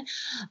understand.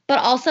 But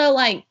also,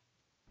 like,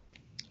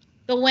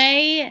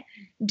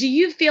 do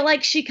you feel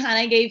like she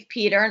kind of gave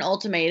Peter an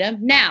ultimatum?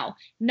 Now,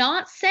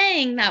 not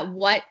saying that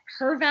what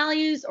her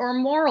values or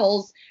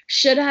morals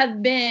should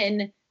have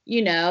been,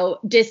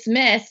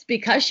 dismissed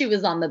because she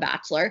was on The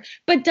Bachelor,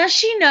 but does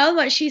she know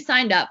what she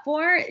signed up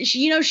for?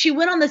 She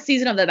went on the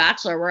season of The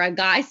Bachelor where a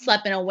guy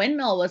slept in a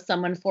windmill with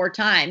someone 4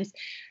 times.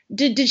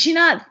 Did she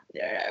not,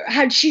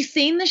 had she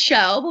seen the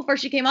show before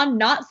she came on?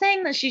 Not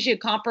saying that she should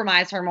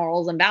compromise her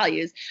morals and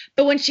values,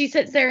 but when she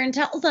sits there and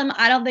tells him,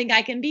 I don't think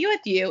I can be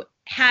with you,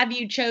 have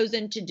you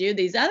chosen to do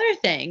these other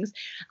things?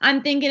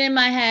 I'm thinking in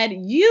my head,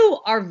 you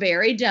are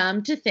very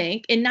dumb to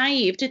think and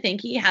naive to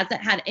think he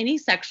hasn't had any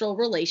sexual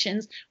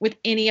relations with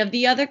any of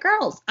the other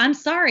girls. I'm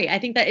sorry. I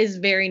think that is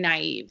very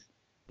naive.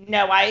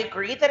 No, I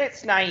agree that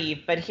it's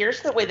naive, but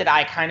here's the way that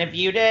I kind of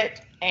viewed it.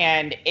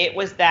 And it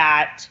was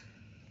that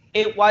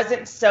it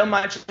wasn't so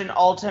much an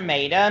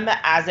ultimatum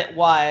as it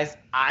was,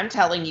 I'm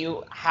telling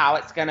you how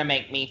it's going to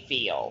make me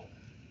feel.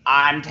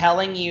 I'm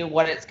telling you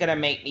what it's going to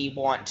make me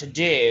want to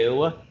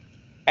do.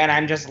 And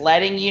I'm just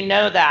letting you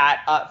know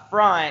that up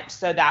front.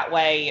 So that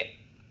way,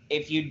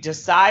 if you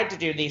decide to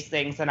do these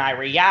things and I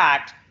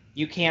react,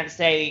 you can't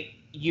say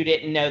you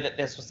didn't know that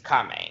this was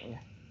coming.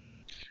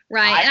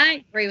 Right. And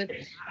I agree with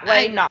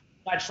not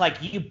much like,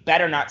 you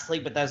better not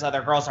sleep with those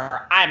other girls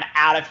or I'm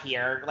out of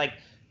here. Like,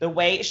 the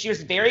way she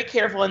was very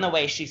careful in the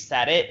way she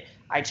said it.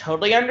 I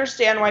totally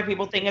understand why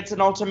people think it's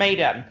an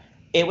ultimatum.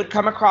 It would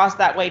come across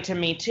that way to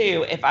me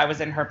too if I was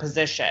in her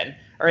position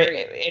or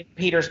in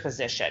Peter's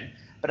position.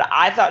 But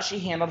I thought she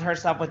handled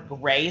herself with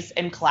grace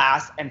and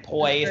class and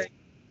poise.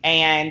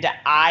 And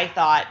I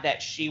thought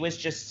that she was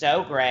just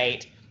so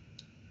great.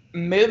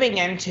 Moving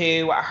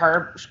into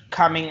her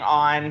coming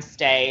on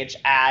stage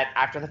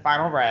after the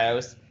final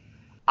rose,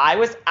 I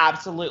was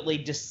absolutely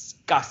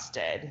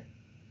disgusted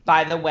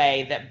by the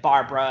way that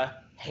Barbara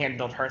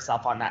handled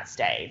herself on that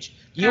stage.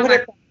 You would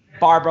have thought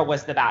Barbara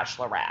was the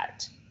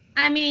Bachelorette.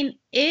 I mean,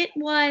 it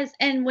was,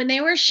 and when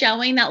they were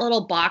showing that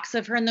little box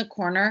of her in the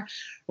corner,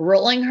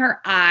 rolling her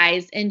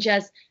eyes, and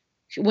just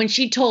when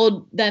she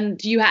told them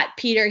you had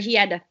Peter, he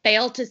had to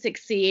fail to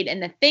succeed,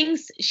 and the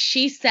things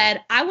she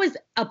said, I was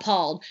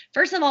appalled.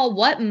 First of all,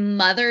 what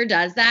mother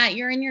does that?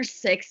 You're in your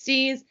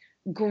 60s.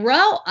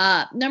 Grow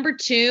up. Number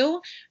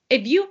two,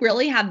 if you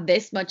really have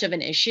this much of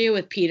an issue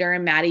with Peter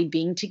and Maddie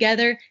being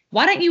together,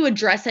 why don't you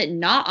address it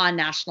not on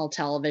national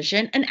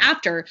television? And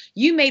after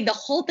you made the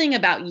whole thing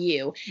about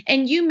you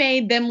and you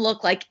made them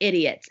look like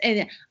idiots.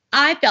 And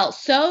I felt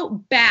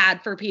so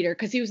bad for Peter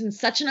because he was in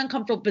such an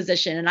uncomfortable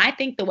position. And I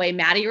think the way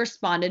Maddie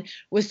responded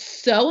was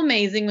so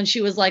amazing when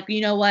she was like,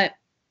 you know what?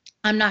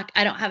 I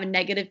don't have a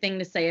negative thing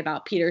to say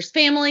about Peter's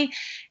family.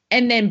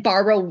 And then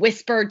Barbara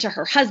whispered to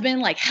her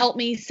husband, like, help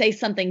me say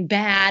something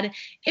bad.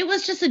 It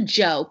was just a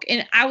joke.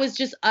 And I was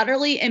just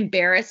utterly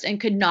embarrassed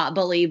and could not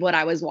believe what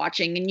I was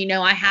watching. And, you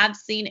know, I have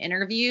seen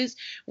interviews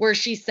where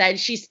she said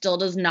she still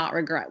does not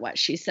regret what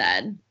she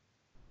said.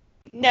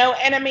 No,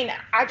 and I mean,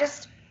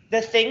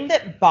 the thing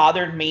that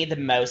bothered me the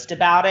most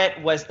about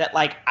it was that,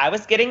 like, I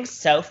was getting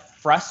so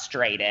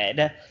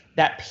frustrated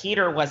that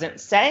Peter wasn't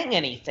saying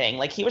anything.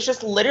 Like, he was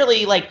just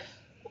literally, like,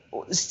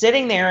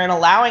 sitting there and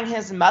allowing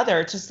his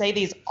mother to say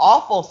these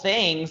awful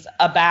things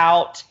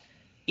about,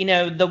 you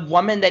know, the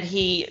woman that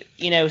he,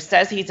 you know,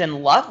 says he's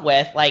in love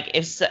with. Like,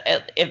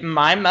 if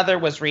my mother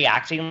was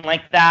reacting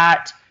like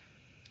that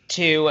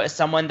to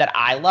someone that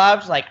I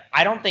loved, like,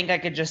 I don't think I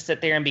could just sit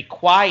there and be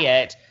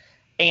quiet.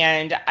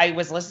 And I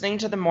was listening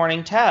to the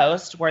Morning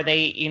Toast where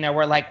they, you know,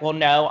 were like, well,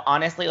 no,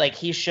 honestly, like,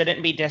 he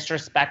shouldn't be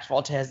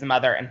disrespectful to his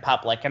mother in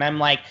public. And I'm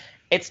like,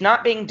 it's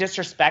not being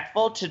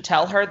disrespectful to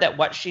tell her that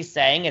what she's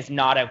saying is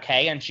not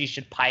okay and she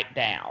should pipe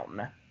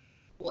down.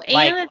 Well,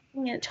 like,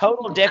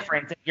 total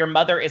difference if your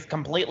mother is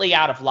completely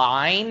out of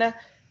line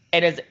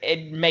and is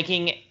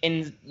making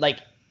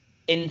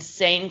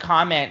insane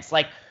comments.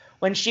 Like,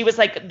 when she was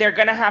like, they're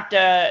going to have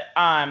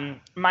to,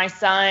 my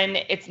son,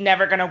 it's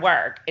never going to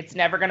work. It's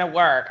never going to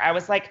work. I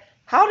was like,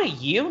 how do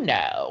you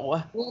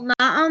know? Well,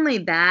 not only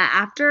that,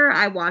 after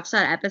I watched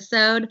that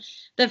episode,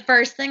 the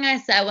first thing I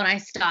said when I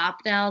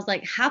stopped, and I was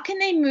like, how can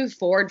they move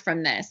forward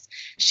from this?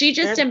 She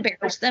just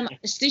embarrassed them.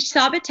 She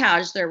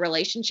sabotaged their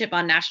relationship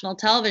on national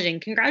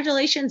television.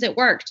 Congratulations, it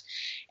worked.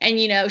 And,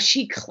 you know,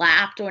 she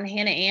clapped when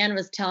Hannah Ann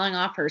was telling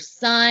off her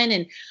son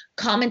and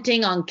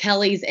commenting on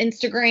Kelly's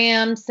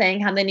Instagram,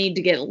 saying how they need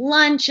to get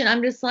lunch. And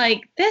I'm just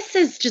like, this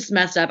is just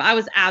messed up. I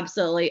was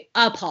absolutely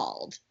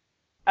appalled.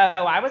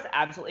 Oh, I was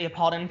absolutely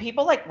appalled. And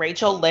people like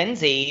Rachel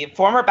Lindsay,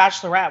 former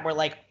Bachelorette, were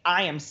like,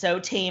 I am so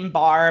team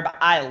Barb.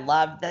 I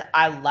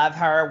love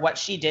her. What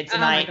she did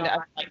tonight.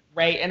 Oh, like,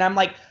 right. And I'm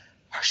like,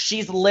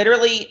 she's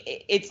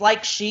literally, it's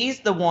like she's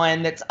the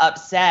one that's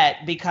upset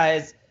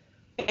because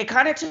it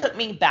kind of took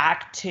me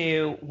back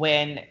to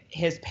when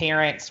his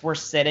parents were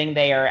sitting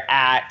there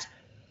at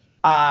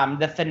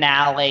the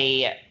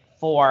finale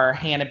for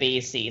Hannah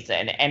B's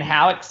season and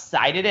how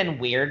excited and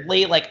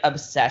weirdly like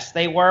obsessed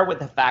they were with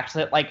the fact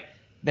that like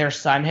their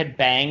son had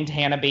banged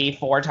Hannah B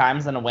 4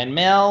 times in a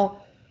windmill.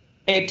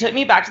 It took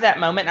me back to that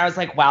moment, and I was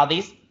like, wow,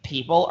 these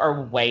people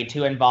are way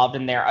too involved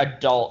in their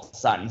adult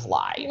son's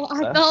life. Well,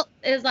 I felt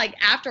it was like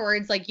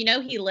afterwards, like, you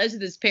know, he lives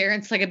with his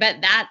parents. Like, I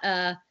bet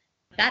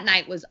that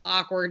night was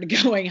awkward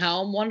going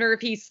home. Wonder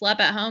if he slept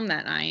at home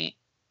that night.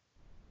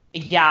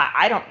 Yeah,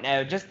 I don't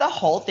know. Just the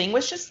whole thing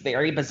was just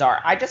very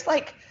bizarre.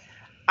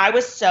 I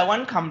was so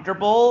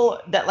uncomfortable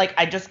that, like,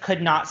 I just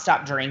could not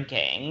stop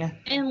drinking.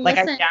 And like,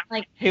 listen,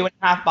 I downed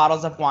 2.5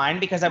 bottles of wine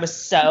because I was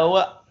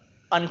so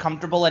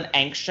uncomfortable and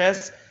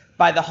anxious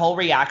by the whole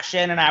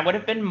reaction. And I would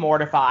have been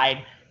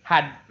mortified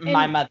had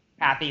my mother,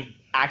 Kathy,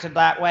 acted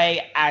that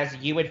way, as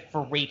you would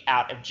freak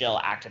out if Jill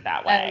acted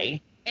that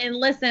way. And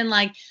listen,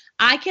 like,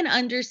 I can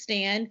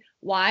understand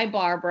why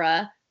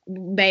Barbara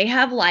may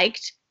have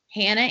liked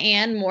Hannah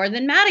Ann more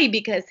than Maddie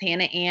because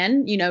Hannah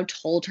Ann,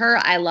 told her,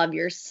 I love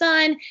your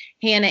son.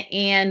 Hannah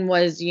Ann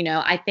was,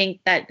 I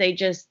think that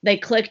they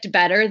clicked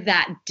better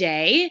that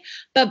day.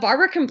 But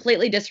Barbara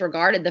completely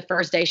disregarded the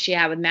first day she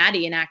had with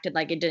Maddie and acted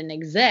like it didn't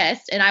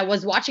exist. And I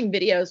was watching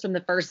videos from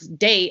the first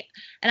date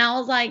and I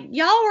was like,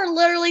 y'all were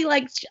literally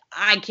like,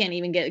 I can't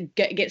even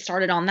get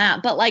started on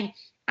that. But like,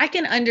 I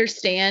can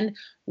understand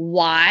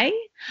why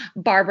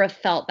Barbara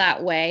felt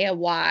that way,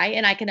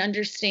 and I can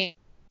understand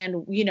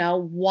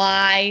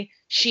why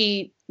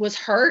she was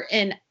hurt,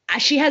 and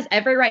she has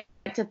every right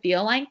to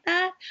feel like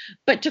that,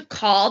 but to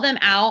call them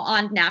out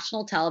on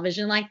national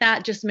television like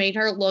that just made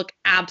her look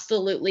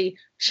absolutely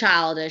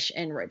childish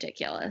and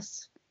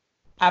ridiculous.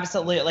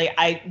 Absolutely.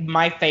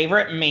 My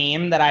favorite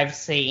meme that I've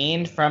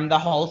seen from the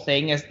whole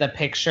thing is the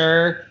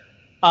picture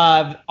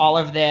of all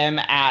of them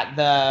at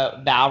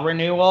the vow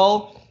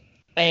renewal,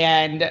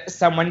 and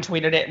someone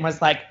tweeted it and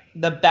was like,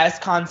 the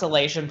best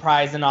consolation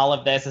prize in all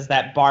of this is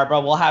that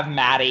Barbara will have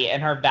Maddie in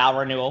her vow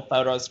renewal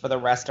photos for the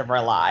rest of her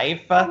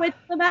life. Oh, it's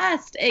the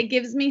best. It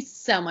gives me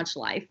so much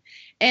life.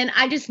 And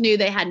I just knew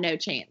they had no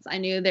chance. I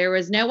knew there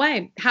was no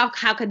way. How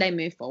could they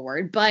move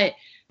forward? But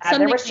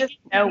there was just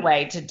no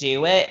way to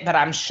do it, but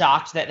I'm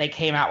shocked that they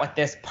came out with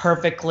this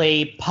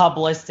perfectly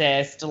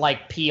publicist,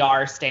 like,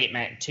 PR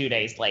statement 2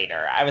 days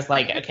later. I was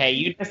like, okay,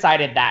 you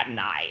decided that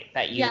night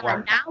that you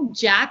weren't. Now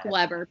Jack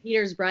Weber,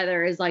 Peter's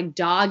brother, is like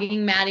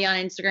dogging Maddie on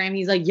Instagram.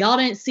 He's like, y'all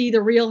didn't see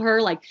the real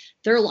her. Like,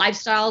 their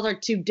lifestyles are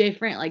too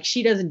different. Like,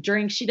 she doesn't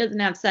drink, she doesn't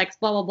have sex,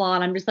 blah, blah, blah.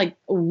 And I'm just like,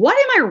 what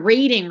am I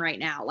reading right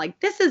now? Like,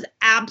 this is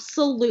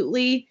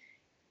absolutely...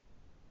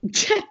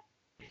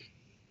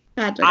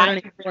 I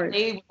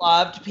really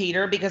loved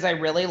Peter because I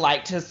really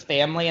liked his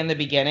family in the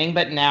beginning,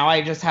 but now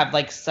I just have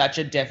like such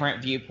a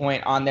different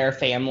viewpoint on their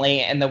family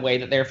and the way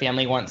that their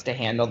family wants to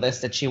handle this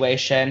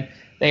situation.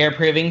 They are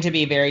proving to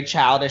be very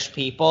childish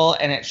people,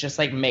 and it's just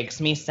like makes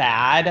me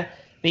sad.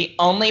 The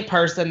only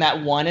person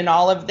that won in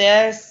all of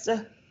this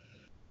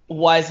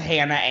was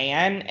Hannah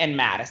Ann and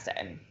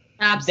Madison.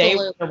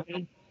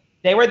 Absolutely.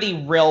 They were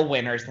the real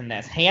winners in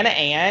this. Hannah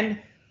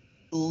Ann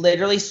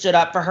literally stood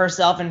up for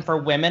herself and for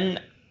women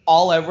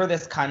all over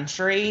this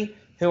country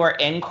who are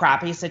in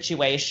crappy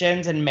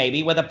situations and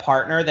maybe with a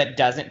partner that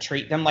doesn't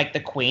treat them like the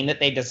queen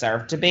that they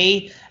deserve to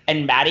be.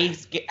 And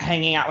Maddie's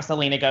hanging out with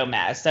Selena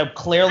Gomez. So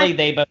clearly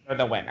they both are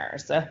the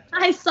winners.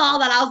 I saw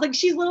that. I was like,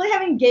 she's literally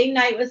having game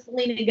night with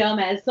Selena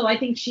Gomez. So I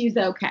think she's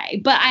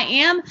okay. But I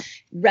am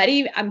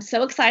ready. I'm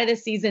so excited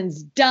this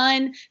season's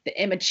done.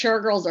 The immature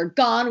girls are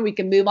gone. We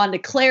can move on to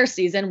Claire's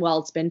season. Well,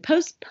 it's been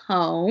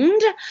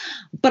postponed.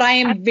 But I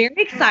am very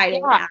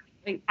excited. Yeah.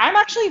 I'm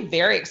actually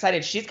very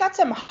excited. She's got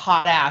some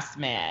hot ass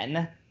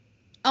men.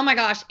 Oh my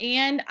gosh.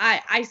 And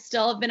I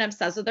still have been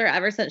obsessed with her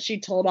ever since she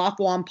told off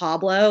Juan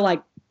Pablo.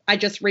 Like, I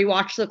just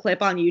rewatched the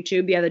clip on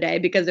YouTube the other day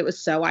because it was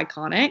so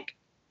iconic.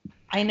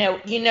 I know.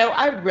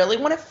 I really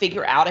want to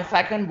figure out if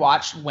I can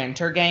watch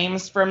Winter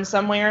Games from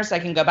somewhere so I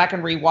can go back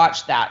and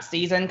rewatch that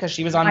season because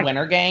she was on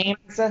Winter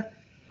Games. I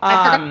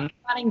forgot she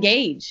got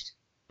engaged.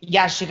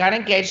 Yeah, she got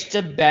engaged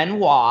to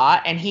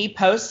Benoit, and he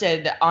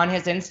posted on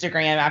his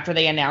Instagram after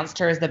they announced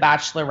her as the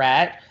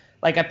Bachelorette,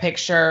 like a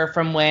picture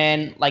from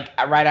when, like,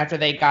 right after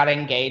they got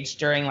engaged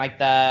during, like,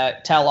 the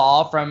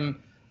tell-all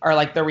or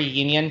like the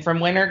reunion from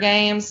Winter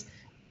Games.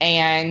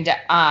 And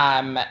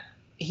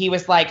he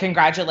was like,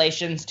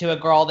 congratulations to a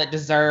girl that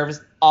deserves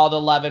all the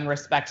love and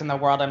respect in the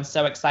world. I'm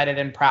so excited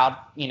and proud,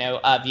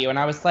 of you. And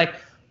I was like,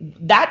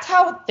 that's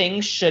how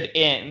things should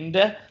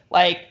end.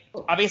 Like,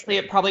 obviously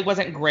it probably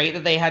wasn't great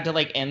that they had to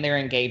like end their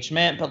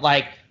engagement, but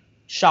like,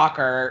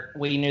 shocker,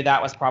 we knew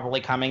that was probably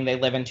coming. They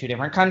live in two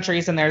different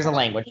countries and there's a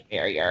language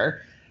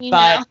barrier.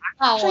 But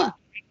I'm actually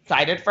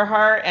excited for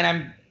her,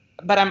 and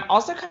I'm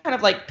also kind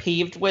of like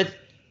peeved with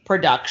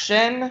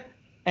production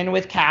and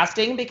with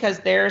casting because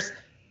there's,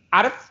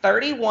 out of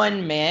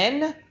 31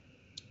 men,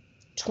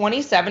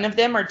 27 of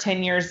them are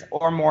 10 years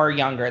or more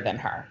younger than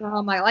her.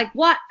 Oh my, like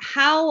what?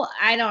 How?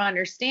 I don't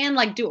understand.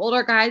 Like, do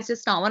older guys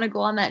just not want to go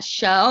on that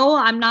show?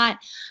 I'm not.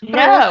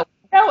 No,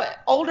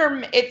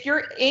 older, if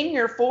you're in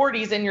your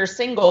 40s and you're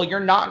single, you're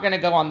not going to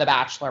go on The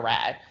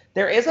Bachelorette.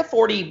 There is a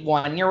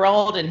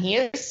 41-year-old, and he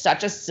is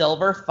such a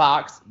silver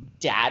fox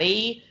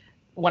daddy.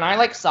 When I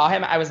like saw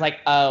him, I was like,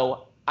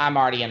 oh, I'm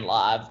already in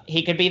love.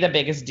 He could be the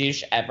biggest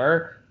douche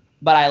ever,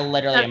 but I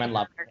literally am in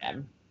love with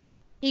him.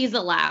 He's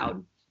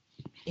allowed.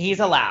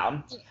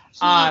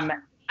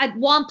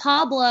 Juan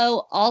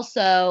Pablo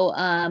also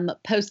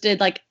posted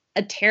like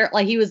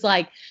he was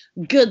like,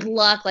 good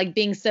luck, like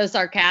being so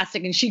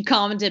sarcastic, and she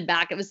commented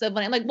back. It was so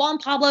funny. I'm like, Juan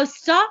Pablo,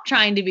 stop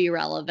trying to be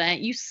relevant.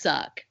 You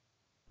suck.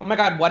 Oh my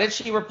God, what did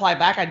she reply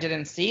back? I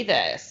didn't see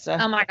this.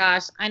 Oh my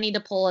gosh, I need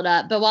to pull it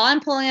up. But while I'm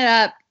pulling it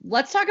up,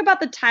 let's talk about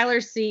the Tyler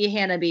C.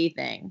 Hannah B.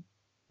 thing.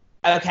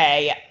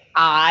 Okay,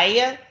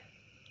 I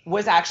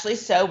was actually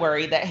so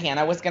worried that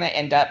Hannah was going to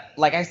end up,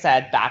 like I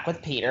said, back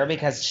with Peter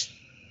because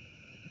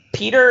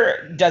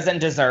Peter doesn't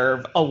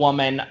deserve a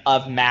woman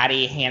of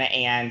Maddie, Hannah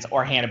Ann's,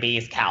 or Hannah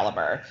B's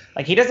caliber.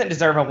 Like, he doesn't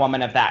deserve a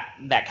woman of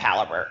that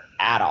caliber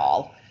at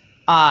all.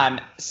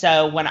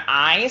 So when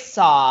I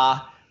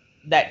saw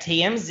that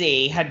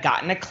TMZ had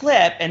gotten a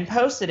clip and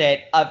posted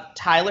it of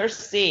Tyler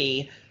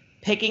C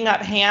picking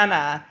up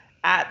Hannah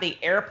at the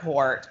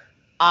airport,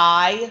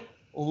 I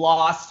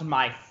lost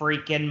my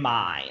freaking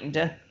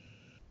mind.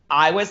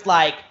 I was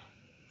like,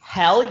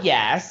 hell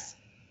yes,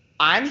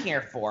 I'm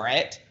here for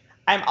it.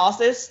 I'm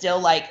also still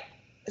like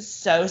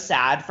so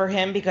sad for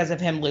him because of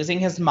him losing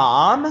his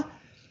mom,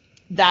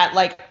 that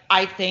like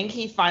I think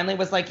he finally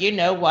was like, you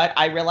know what?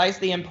 I realized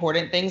the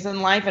important things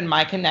in life, and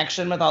my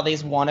connection with all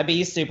these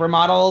wannabe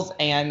supermodels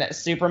and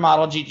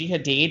supermodel Gigi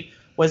Hadid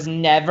was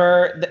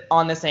never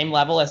on the same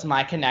level as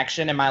my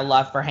connection and my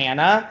love for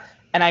Hannah.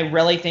 And I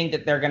really think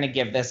that they're going to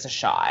give this a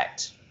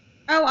shot.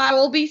 Oh, I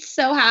will be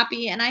so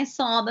happy. And I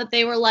saw that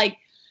they were like,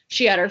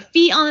 she had her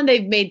feet on,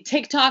 they've made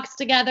TikToks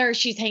together,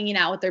 she's hanging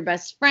out with their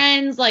best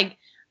friends. Like,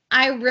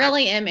 I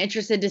really am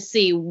interested to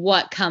see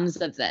what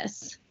comes of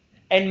this.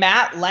 And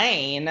Matt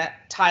Lane,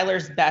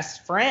 Tyler's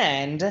best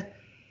friend,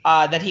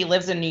 that he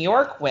lives in New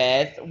York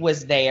with,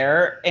 was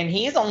there. And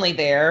he's only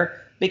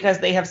there because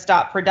they have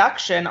stopped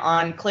production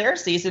on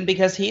Claire's season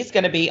because he's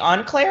going to be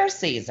on Claire's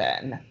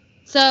season.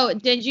 So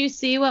did you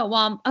see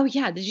what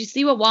did you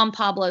see what Juan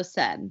Pablo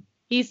said?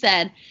 He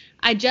said,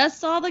 I just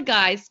saw the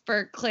guys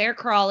for Claire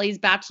Crawley's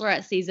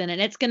Bachelorette season,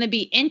 and it's going to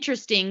be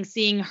interesting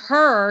seeing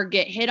her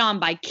get hit on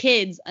by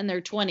kids in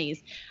their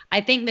 20s.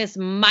 I think this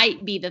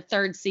might be the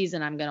third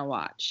season I'm going to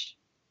watch.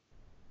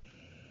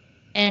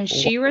 And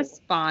she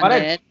responded.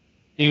 What a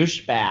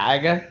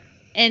douchebag.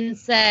 And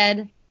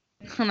said,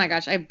 oh my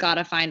gosh, I've got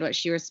to find what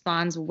she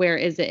responds. Where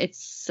is it?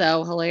 It's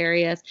so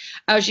hilarious.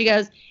 Oh, she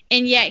goes,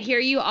 and yet here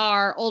you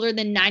are, older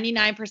than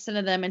 99%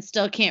 of them, and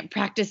still can't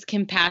practice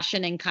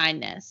compassion and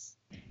kindness.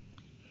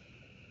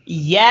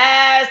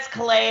 Yes,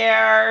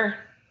 Claire.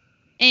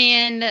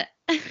 And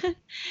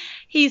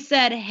he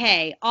said,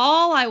 hey,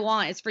 all I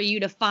want is for you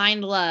to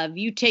find love.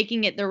 You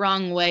taking it the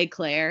wrong way,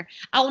 Claire.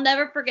 I will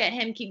never forget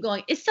him keep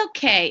going, it's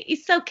okay.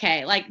 It's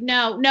okay. Like,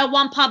 no,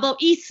 Juan Pablo,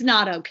 it's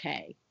not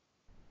okay.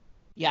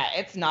 Yeah,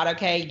 it's not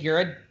okay.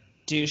 You're a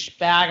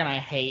douchebag and I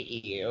hate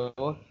you.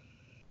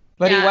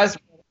 But yeah. He was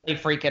really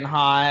freaking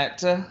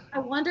hot. I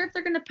wonder if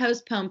they're going to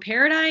postpone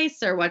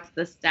Paradise or what's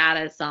the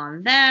status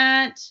on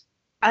that.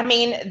 I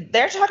mean,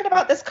 they're talking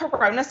about this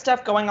corona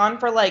stuff going on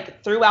for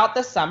like throughout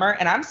the summer.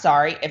 And I'm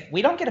sorry, if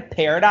we don't get a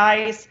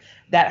Paradise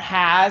that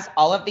has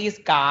all of these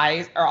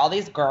guys or all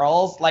these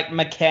girls like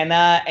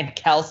McKenna and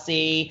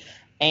Kelsey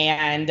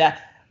and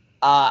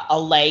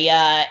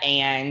Alea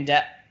and,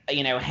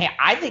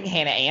 I think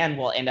Hannah Ann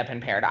will end up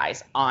in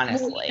Paradise,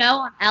 honestly.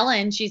 Well, on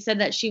Ellen, she said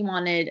that she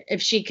wanted, if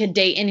she could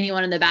date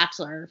anyone in the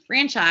Bachelor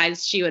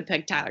franchise, she would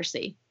pick Tyler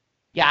C.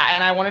 Yeah,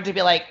 and I wanted to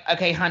be like,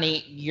 okay,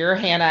 honey, you're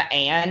Hannah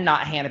Ann,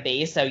 not Hannah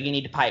B, so you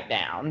need to pipe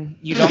down.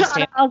 You don't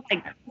stand.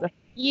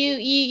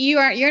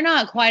 You're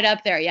not quite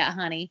up there yet,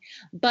 honey.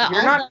 But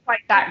you're not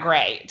quite that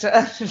great.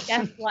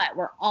 Guess what?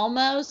 We're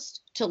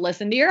almost to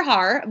Listen to Your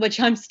Heart, which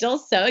I'm still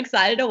so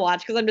excited to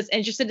watch because I'm just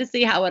interested to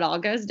see how it all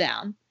goes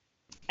down.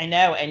 I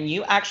know, and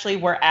you actually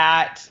were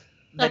at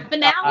the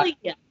finale.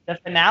 The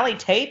finale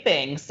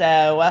taping,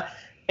 so.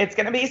 It's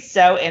going to be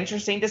so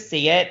interesting to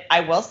see it.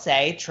 I will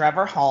say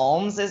Trevor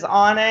Holmes is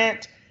on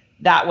it.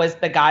 That was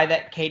the guy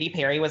that Katy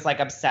Perry was like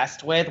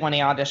obsessed with when he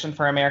auditioned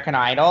for American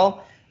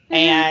Idol. Mm-hmm.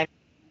 And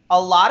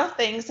a lot of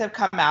things have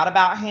come out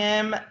about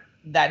him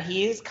that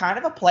he's kind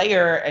of a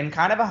player and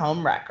kind of a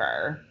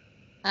homewrecker.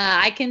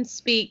 I can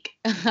speak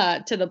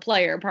to the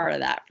player part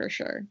of that for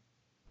sure.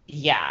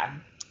 Yeah.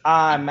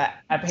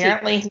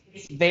 Apparently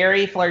he's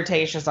very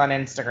flirtatious on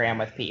Instagram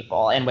with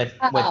people and with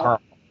girls.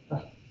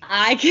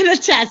 I can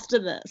attest to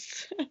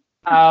this.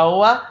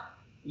 Oh,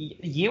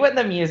 you and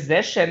the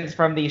musicians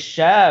from these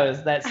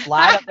shows that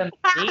slide up in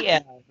the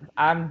DMs.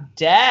 I'm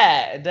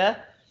dead.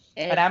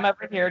 But I'm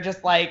over here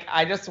just like,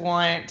 I just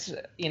want,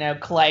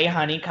 Clay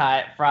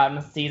Honeycutt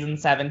from season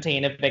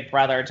 17 of Big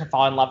Brother to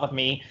fall in love with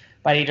me.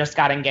 But he just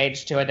got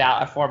engaged to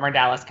a former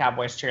Dallas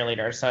Cowboys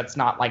cheerleader. So it's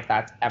not like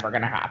that's ever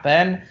going to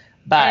happen.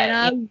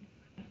 But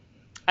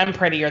I'm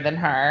prettier than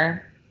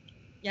her.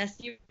 Yes,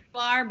 you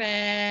are,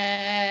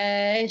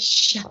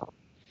 Bish.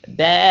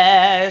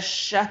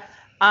 So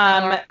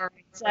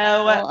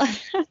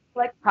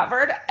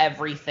covered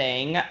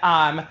everything.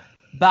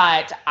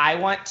 But I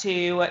want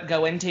to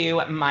go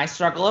into my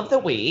struggle of the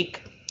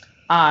week.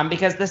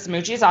 Because the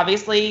Smoochies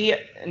obviously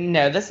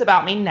know this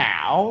about me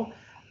now.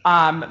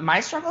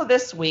 My struggle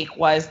this week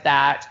was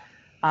that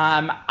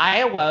I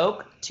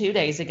awoke 2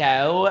 days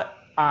ago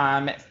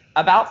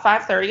about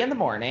 5:30 in the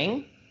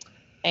morning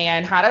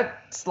and had a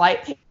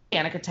slight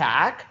panic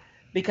attack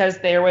because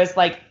there was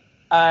like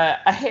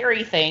a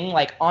hairy thing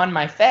like on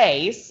my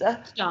face.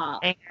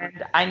 Stop. And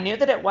I knew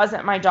that it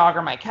wasn't my dog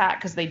or my cat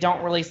because they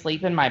don't really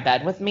sleep in my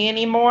bed with me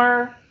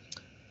anymore.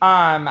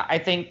 I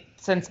think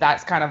since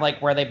that's kind of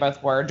like where they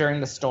both were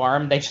during the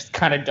storm, they just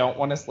kind of don't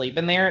want to sleep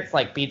in there. It's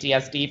like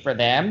PTSD for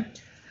them.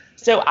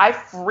 So I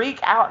freak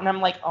out and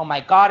I'm like, oh my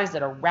God, is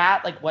it a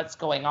rat? Like, what's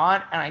going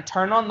on? And I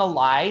turn on the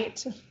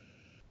light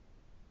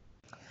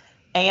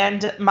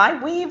and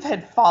my weave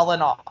had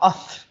fallen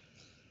off.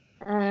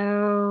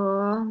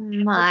 Oh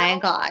my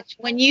gosh.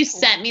 When you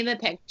sent me the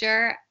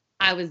picture,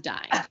 I was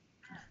dying.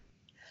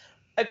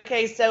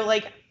 Okay, so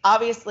like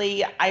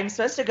obviously I'm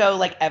supposed to go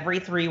like every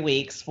 3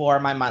 weeks for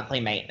my monthly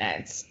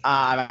maintenance.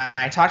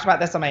 I talked about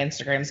this on my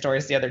Instagram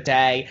stories the other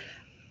day.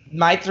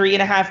 My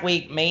 3.5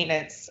 week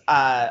maintenance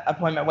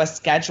appointment was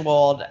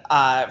scheduled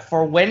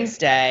for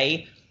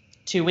Wednesday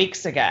 2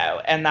 weeks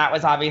ago. And that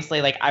was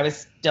obviously like I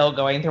was still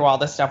going through all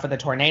this stuff with the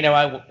tornado.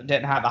 I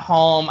didn't have a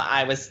home.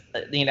 I was,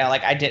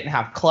 like I didn't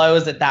have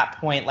clothes at that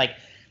point. Like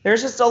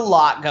there's just a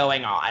lot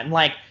going on.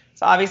 Like,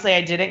 so obviously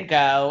I didn't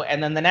go.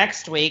 And then the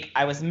next week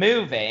I was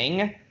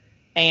moving.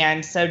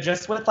 And so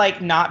just with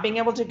like not being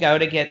able to go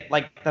to get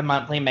like the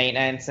monthly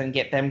maintenance and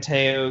get them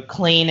to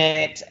clean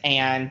it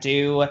and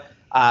do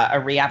a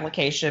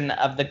reapplication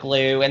of the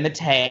glue and the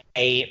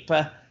tape,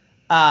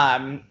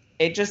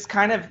 it just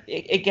kind of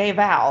it gave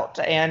out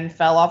and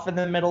fell off in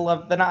the middle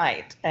of the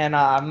night. And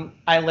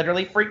I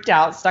literally freaked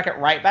out, stuck it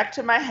right back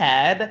to my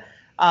head,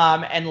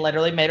 and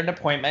literally made an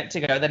appointment to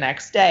go the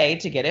next day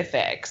to get it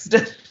fixed.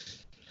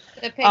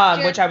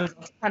 Which I was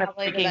kind of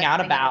freaking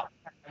out about.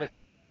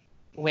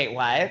 Wait,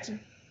 what?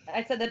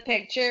 I said the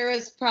picture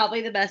was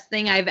probably the best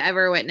thing I've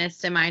ever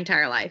witnessed in my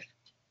entire life.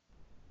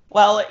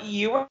 Well,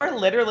 you were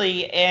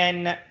literally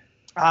in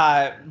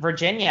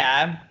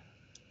Virginia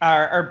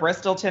or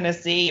Bristol,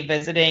 Tennessee,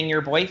 visiting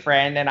your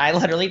boyfriend, and I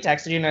literally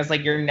texted you and I was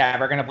like, "You're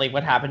never gonna believe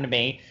what happened to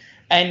me,"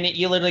 and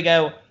you literally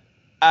go,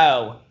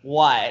 "Oh,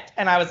 what?"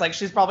 And I was like,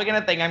 "She's probably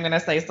gonna think I'm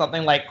gonna say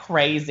something like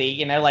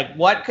crazy, like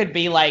what could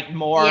be like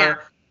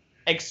more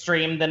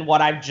extreme than what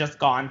I've just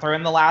gone through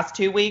in the last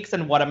 2 weeks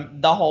and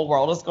what the whole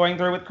world is going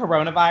through with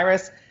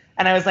coronavirus."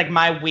 And I was like,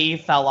 my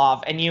weave fell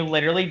off. And you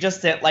literally just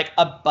sent like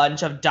a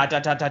bunch of ...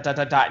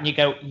 And you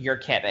go, "You're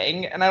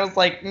kidding." And I was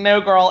like,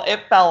 no, girl,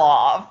 it fell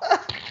off.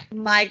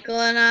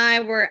 Michael and I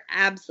were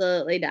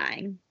absolutely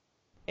dying.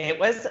 It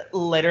was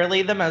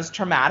literally the most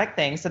traumatic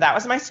thing. So that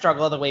was my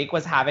struggle of the week,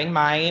 was having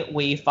my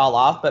weave fall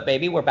off. But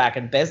baby, we're back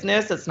in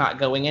business. It's not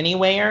going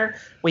anywhere.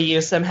 We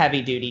used some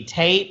heavy duty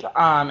tape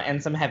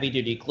and some heavy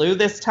duty glue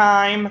this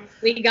time.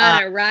 We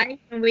got it right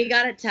and we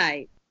got it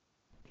tight.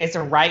 It's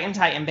a right and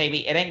tight, and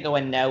baby, it ain't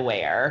going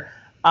nowhere.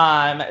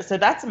 So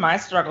that's my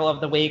struggle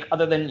of the week,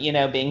 other than,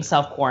 being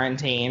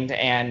self-quarantined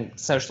and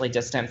socially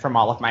distant from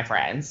all of my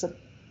friends.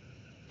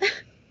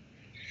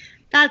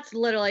 That's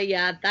literally,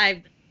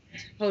 I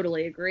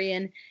totally agree.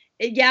 And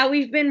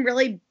we've been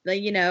really,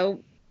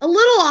 a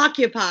little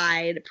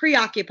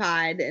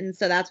preoccupied. And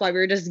so that's why we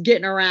were just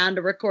getting around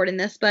to recording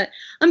this. But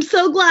I'm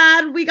so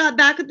glad we got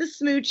back with the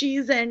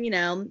smoochies. And,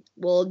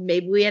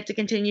 maybe we have to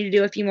continue to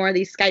do a few more of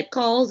these Skype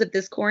calls if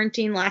this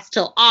quarantine lasts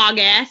till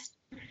August.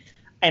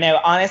 I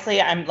know.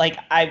 Honestly, I'm like,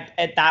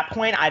 at that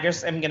point, I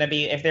just am going to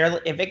be, if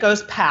it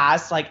goes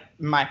past like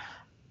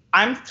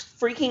I'm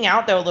freaking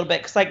out though a little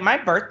bit. 'Cause like my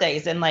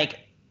birthday's in like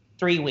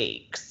 3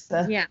 weeks.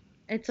 Yeah.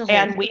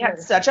 And we had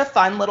such a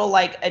fun little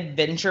like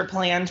adventure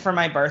planned for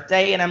my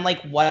birthday, and I'm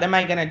like, what am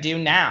I gonna do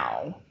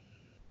now?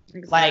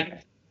 Exactly.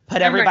 Like,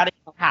 put everybody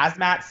in a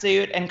hazmat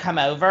suit and come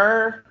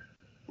over?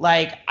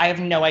 Like, I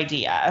have no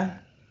idea.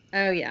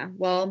 Oh yeah.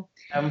 Well,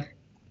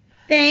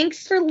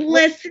 thanks for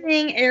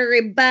listening,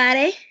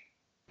 everybody.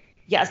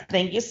 Yes,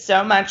 thank you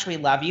so much. We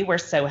love you. We're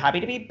so happy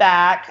to be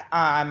back.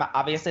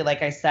 Obviously,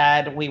 like I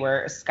said, we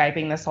were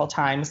Skyping this whole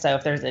time, so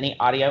if there's any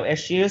audio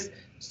issues,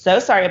 so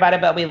sorry about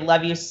it, but we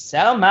love you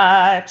so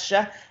much.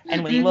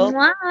 And we will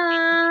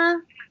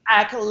Mwah.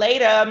 back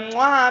later.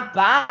 Mwah.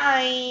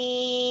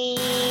 Bye.